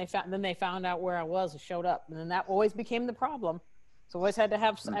person. Then they found out where I was and showed up. And then that always became the problem. So I always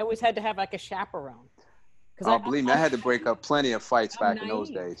had to have like a chaperone. Oh, believe me, I had to break up plenty of fights back in those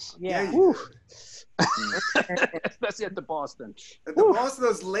days. Yeah. Especially at the Boston. At the Boston,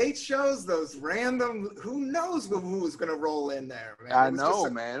 those late shows, those random, who knows who was going to roll in there, man. I know,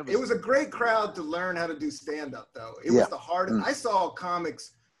 man. It was a great crowd to learn how to do stand-up, though. It was the hardest. I saw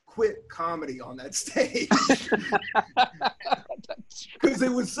comics quit comedy on that stage. Because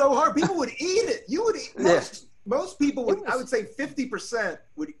it was so hard. People would eat it. You would eat. Most people would, I would say 50%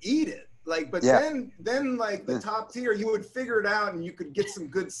 would eat it. Like, but then like the top tier, you would figure it out and you could get some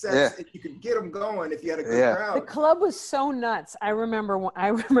good sets and you could get them going if you had a good crowd. The club was so nuts. I remember,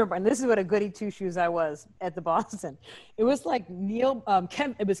 and this is what a goody two shoes I was at the Boston. It was like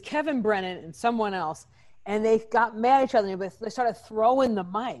it was Kevin Brennan and someone else, and they got mad at each other. They started throwing the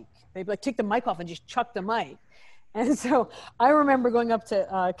mic. They'd like take the mic off and just chuck the mic. And so I remember going up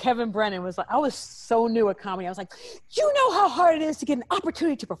to Kevin Brennan. Was like, I was so new at comedy. I was like, "Do you know how hard it is to get an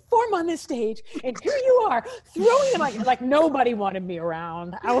opportunity to perform on this stage? And here you are throwing them like nobody wanted me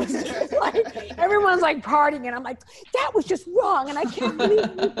around. I was just like, everyone's like partying, and I'm like, that was just wrong, and I can't believe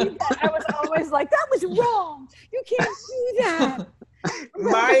you did that. I was always like, that was wrong. You can't do that."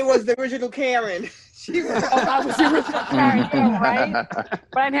 Mine was the original Karen. She was. I was the original Karen, yeah, right?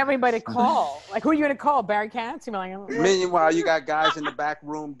 But I didn't have anybody to call. Like, who are you going to call? Barry Katz? You're like, Meanwhile, you got guys in the back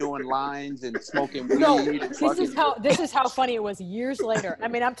room doing lines and smoking weed. no, and this is how funny it was years later. I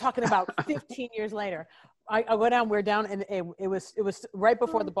mean, I'm talking about 15 years later. I go down, we're down, and it was right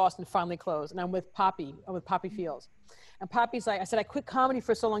before the Boston finally closed, and I'm with Poppy Fields. And Poppy's like, I said, I quit comedy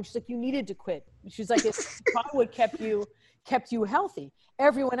for so long. She's like, you needed to quit. She's like, if Hollywood kept you healthy.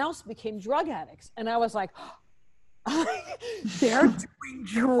 Everyone else became drug addicts. And I was like, they're doing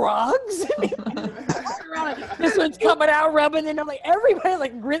drugs? This one's coming out rubbing, and I'm like, everybody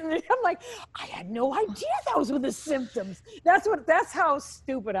like grinning. I'm like, I had no idea those were the symptoms. That's how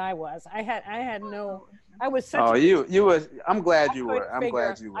stupid I was. I was such I'm glad you were.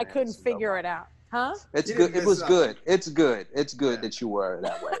 I couldn't figure it out. Huh? It's good. It was good. It's good. It's good that you were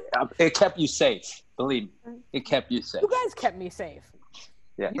that way. It kept you safe. Believe me, it kept you safe. You guys kept me safe.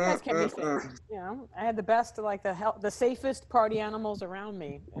 Yeah. You guys kept me safe. You know, I had the best, like the safest party animals around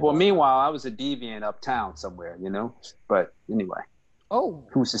me. Well, meanwhile, I was a deviant uptown somewhere, you know. But anyway. Oh.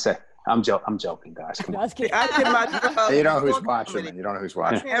 Who's to say? I'm joking, guys. Come on. You know who's watching. You don't know who's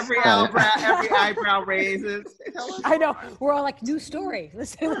watching. Every eyebrow raises. I know. We're all like, new story.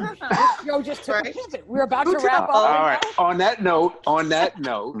 Listen, Joe just took a pivot. We're about to wrap up. All right. On that note.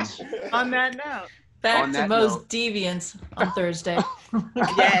 Back to Mo's deviance on Thursday.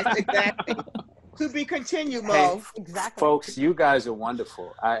 Yes, exactly. To be continued, Mo. Hey, exactly. Folks, you guys are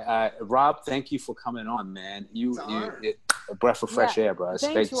wonderful. Rob, thank you for coming on, man. A breath of fresh air, bro. It's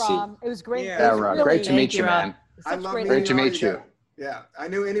Thanks, great to see Rob. It was great. Yeah, Rob. Really, great to meet you, man. I love great to meet you. Yeah, I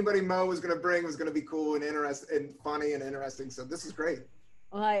knew anybody Mo was going to bring was going to be cool and interesting and funny and interesting. So this is great.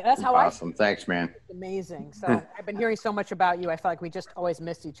 Well, that's how awesome. Thanks, man. It's amazing. So I've been hearing so much about you. I feel like we just always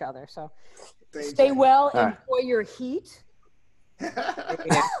missed each other. So stay well. Enjoy your heat.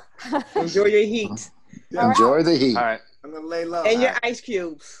 Enjoy your heat. Yeah. Enjoy the heat. All right. I'm going to lay low. And your ice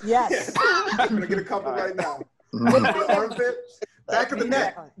cubes. Yes. I'm going to get a couple right now. Armpit. Back of the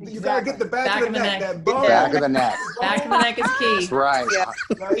neck. Exactly. You gotta get the back of the neck. That bone. Back of the neck. Back of the neck is key. That's right.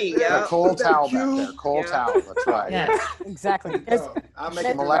 Yeah. The cold towel back there. Cold towel. That's right. Yeah. Exactly. I'll make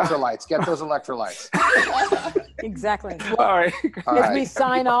Some electrolytes. Get those electrolytes. Exactly. All right. As we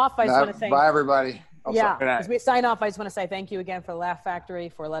sign off, I just want to say bye, everybody. As we sign off, I just want to say thank you again for the Laugh Factory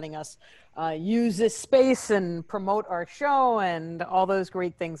for letting us use this space and promote our show and all those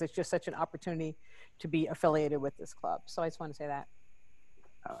great things. It's just such an opportunity to be affiliated with this club. So I just want to say that.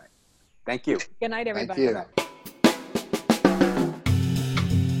 All right. Thank you. Good night, everybody. Thank you.